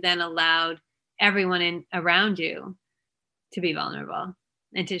that, you then allowed everyone around you to be vulnerable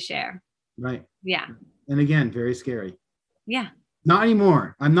and to share. Right. Yeah. And again, very scary. Yeah. Not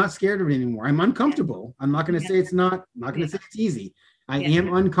anymore. I'm not scared of it anymore. I'm uncomfortable. I'm not going to say it's not. I'm not going to say it's easy. I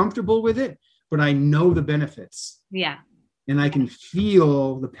am uncomfortable with it, but I know the benefits. Yeah. And I can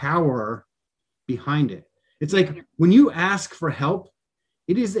feel the power behind it. It's like when you ask for help,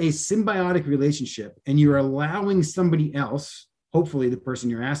 it is a symbiotic relationship, and you're allowing somebody else, hopefully the person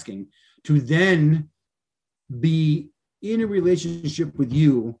you're asking, to then be in a relationship with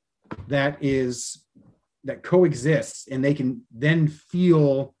you that coexists, and they can then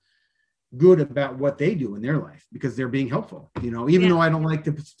feel good about what they do in their life because they're being helpful. Even though I don't like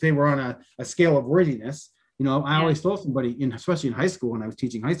to say we're on a scale of worthiness, I always told somebody, especially in high school, when I was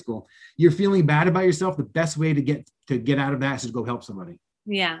teaching high school, you're feeling bad about yourself. The best way to get out of that is to go help somebody.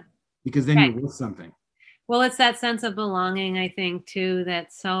 Yeah. Because then you're worth something. Well, it's that sense of belonging, I think, too,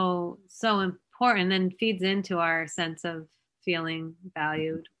 that's so, so important and feeds into our sense of feeling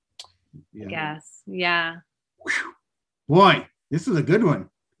valued. I guess. Yeah. Boy, this is a good one.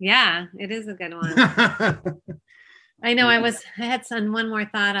 Yeah, it is a good one. I know I had one more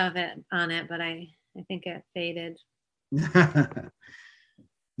thought on it, but I think it faded.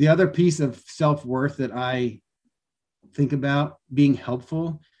 The other piece of self-worth that I think about being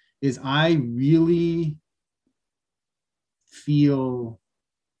helpful is I really feel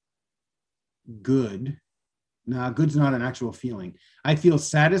good. Now, good's not an actual feeling. I feel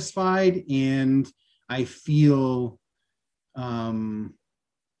satisfied, and I feel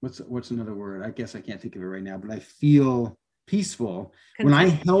what's another word? I guess I can't think of it right now, but I feel peaceful when I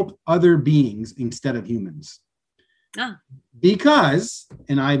help other beings instead of humans. Because,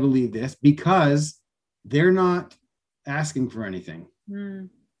 and I believe this, because they're not asking for anything. Mm.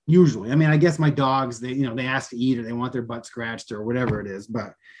 Usually. I mean, I guess my dogs, they ask to eat or they want their butt scratched or whatever it is.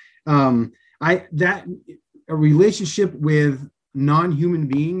 But a relationship with non-human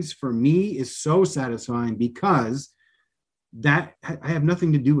beings for me is so satisfying because that I have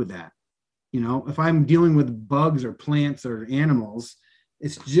nothing to do with that. If I'm dealing with bugs or plants or animals,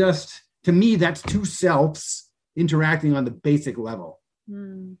 it's just, to me, that's two selves interacting on the basic level.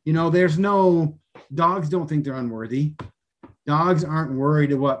 There's no, dogs don't think they're unworthy. Dogs aren't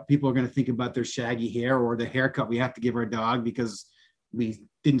worried about what people are going to think about their shaggy hair or the haircut we have to give our dog because we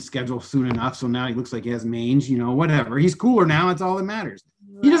didn't schedule soon enough. So now he looks like he has mange, whatever. He's cooler now. It's all that matters.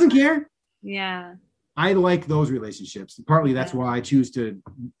 He doesn't care. Yeah. I like those relationships. Partly that's why I choose to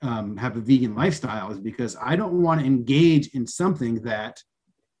have a vegan lifestyle, is because I don't want to engage in something that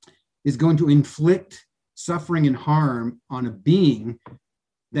is going to inflict suffering and harm on a being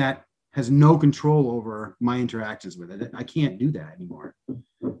that has no control over my interactions with it. I can't do that anymore.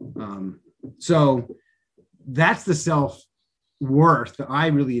 So that's the self-worth that I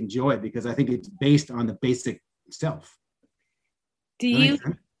really enjoy, because I think it's based on the basic self. Do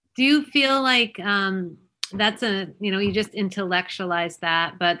you feel like that's you just intellectualize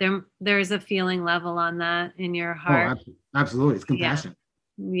that, but there's a feeling level on that in your heart? Oh, absolutely. It's compassion.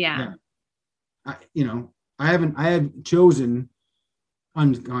 Yeah. I have chosen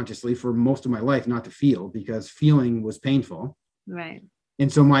unconsciously for most of my life not to feel, because feeling was painful. Right.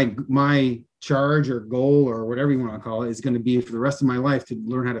 And so my charge or goal or whatever you want to call it is going to be for the rest of my life to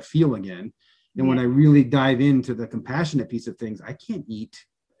learn how to feel again. And when I really dive into the compassionate piece of things, I can't eat.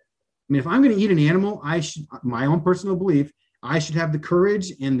 I mean, if I'm going to eat an animal, my own personal belief, I should have the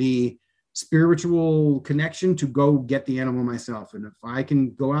courage and the spiritual connection to go get the animal myself. And if I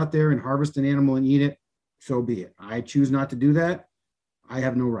can go out there and harvest an animal and eat it, so be it. I choose not to do that. I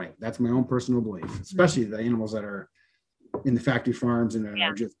have no right. That's my own personal belief, especially the animals that are in the factory farms and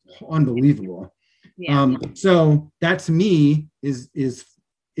are just unbelievable. Yeah. So that to me is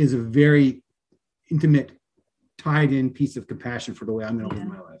a very intimate, tied in piece of compassion for the way I'm going to live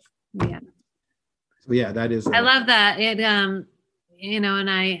my life. Yeah. So yeah, that is. I love that. It, and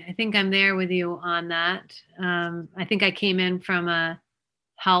I think I'm there with you on that. I think I came in from a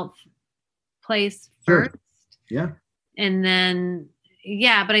health place first. Yeah. And then,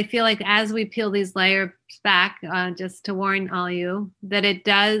 but I feel like as we peel these layers back, just to warn all you, that it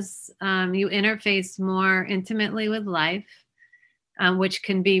does, you interface more intimately with life, which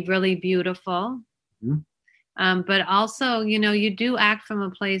can be really beautiful. Mm-hmm. But also, you do act from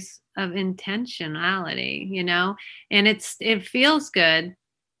a place of intentionality, and it feels good,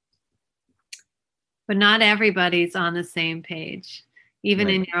 but not everybody's on the same page, even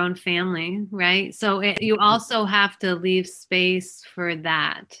in your own family. Right. So you also have to leave space for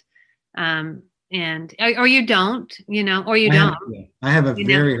that. Or you don't, or you don't. I have a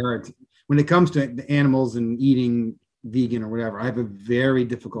very hard, when it comes to the animals and eating vegan or whatever, I have a very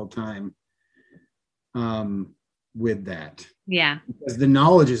difficult time with that. Yeah. Because the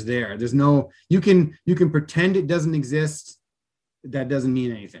knowledge is there. There's no, you can pretend it doesn't exist. That doesn't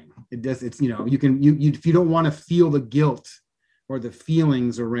mean anything. It does. It's, you if you don't want to feel the guilt or the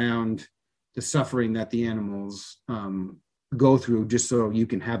feelings around the suffering that the animals go through just so you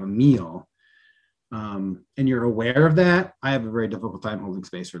can have a meal, and you're aware of that, I have a very difficult time holding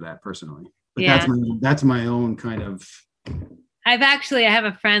space for that personally. But that's my own kind of. I have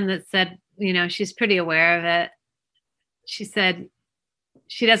a friend that said, she's pretty aware of it. She said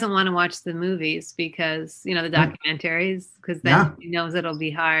she doesn't want to watch the movies because, the documentaries, because then she knows it'll be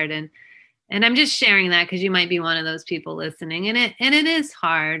hard. And I'm just sharing that because you might be one of those people listening, and it is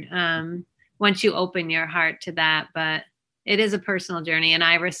hard once you open your heart to that, but it is a personal journey, and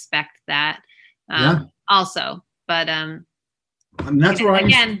I respect that also. But that's where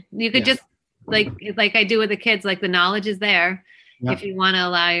you could just like I do with the kids, like the knowledge is there if you want to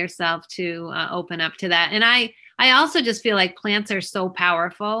allow yourself to open up to that. And I also just feel like plants are so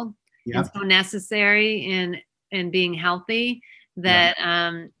powerful and so necessary in being healthy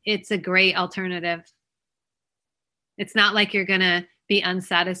that it's a great alternative. It's not like you're going to be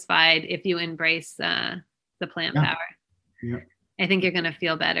unsatisfied if you embrace the plant power. Yeah. I think you're going to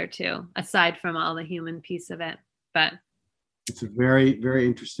feel better too, aside from all the human piece of it. But it's a very, very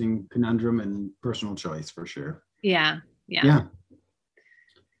interesting conundrum and personal choice for sure. Yeah.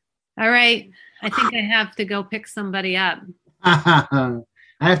 All right. I think I have to go pick somebody up. I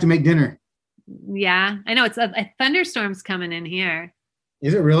have to make dinner. Yeah, I know. It's a thunderstorm's coming in here.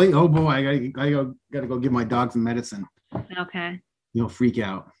 Is it really? Oh boy, I gotta go give my dog some medicine. Okay. You'll freak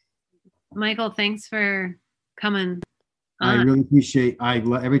out. Michael, thanks for coming. I really appreciate.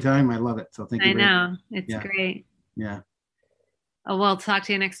 Every time I love it. So thank you. I know it's great. Yeah. Oh, we'll talk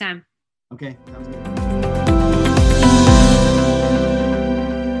to you next time. Okay. Sounds good.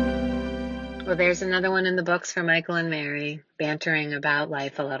 Well, there's another one in the books for Michael and Mary, bantering about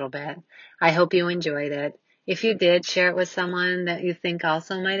life a little bit. I hope you enjoyed it. If you did, share it with someone that you think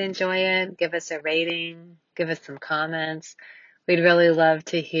also might enjoy it. Give us a rating. Give us some comments. We'd really love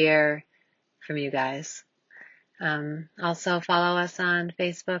to hear from you guys. Also, follow us on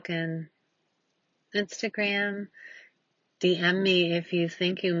Facebook and Instagram. DM me if you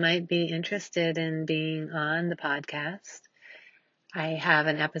think you might be interested in being on the podcast. I have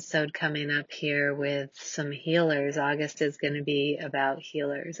an episode coming up here with some healers. August is going to be about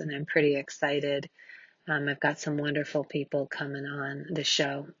healers, and I'm pretty excited. I've got some wonderful people coming on the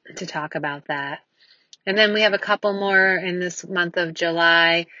show to talk about that. And then we have a couple more in this month of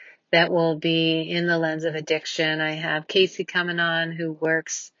July that will be in the lens of addiction. I have Casey coming on who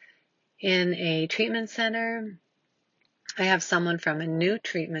works in a treatment center. I have someone from a new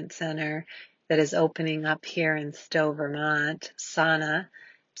treatment center that is opening up here in Stowe, Vermont, Sana.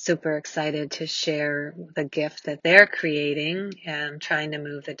 Super excited to share the gift that they're creating and trying to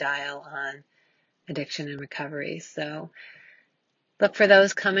move the dial on addiction and recovery. So look for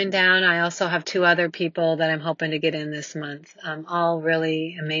those coming down. I also have 2 other people that I'm hoping to get in this month. All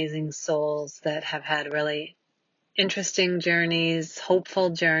really amazing souls that have had really interesting journeys, hopeful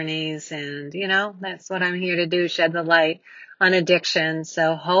journeys, and that's what I'm here to do, shed the light on addiction.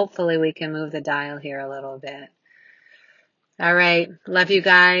 So hopefully we can move the dial here a little bit. All right. Love you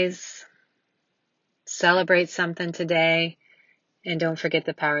guys. Celebrate something today, and don't forget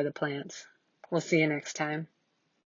the power of the plants. We'll see you next time.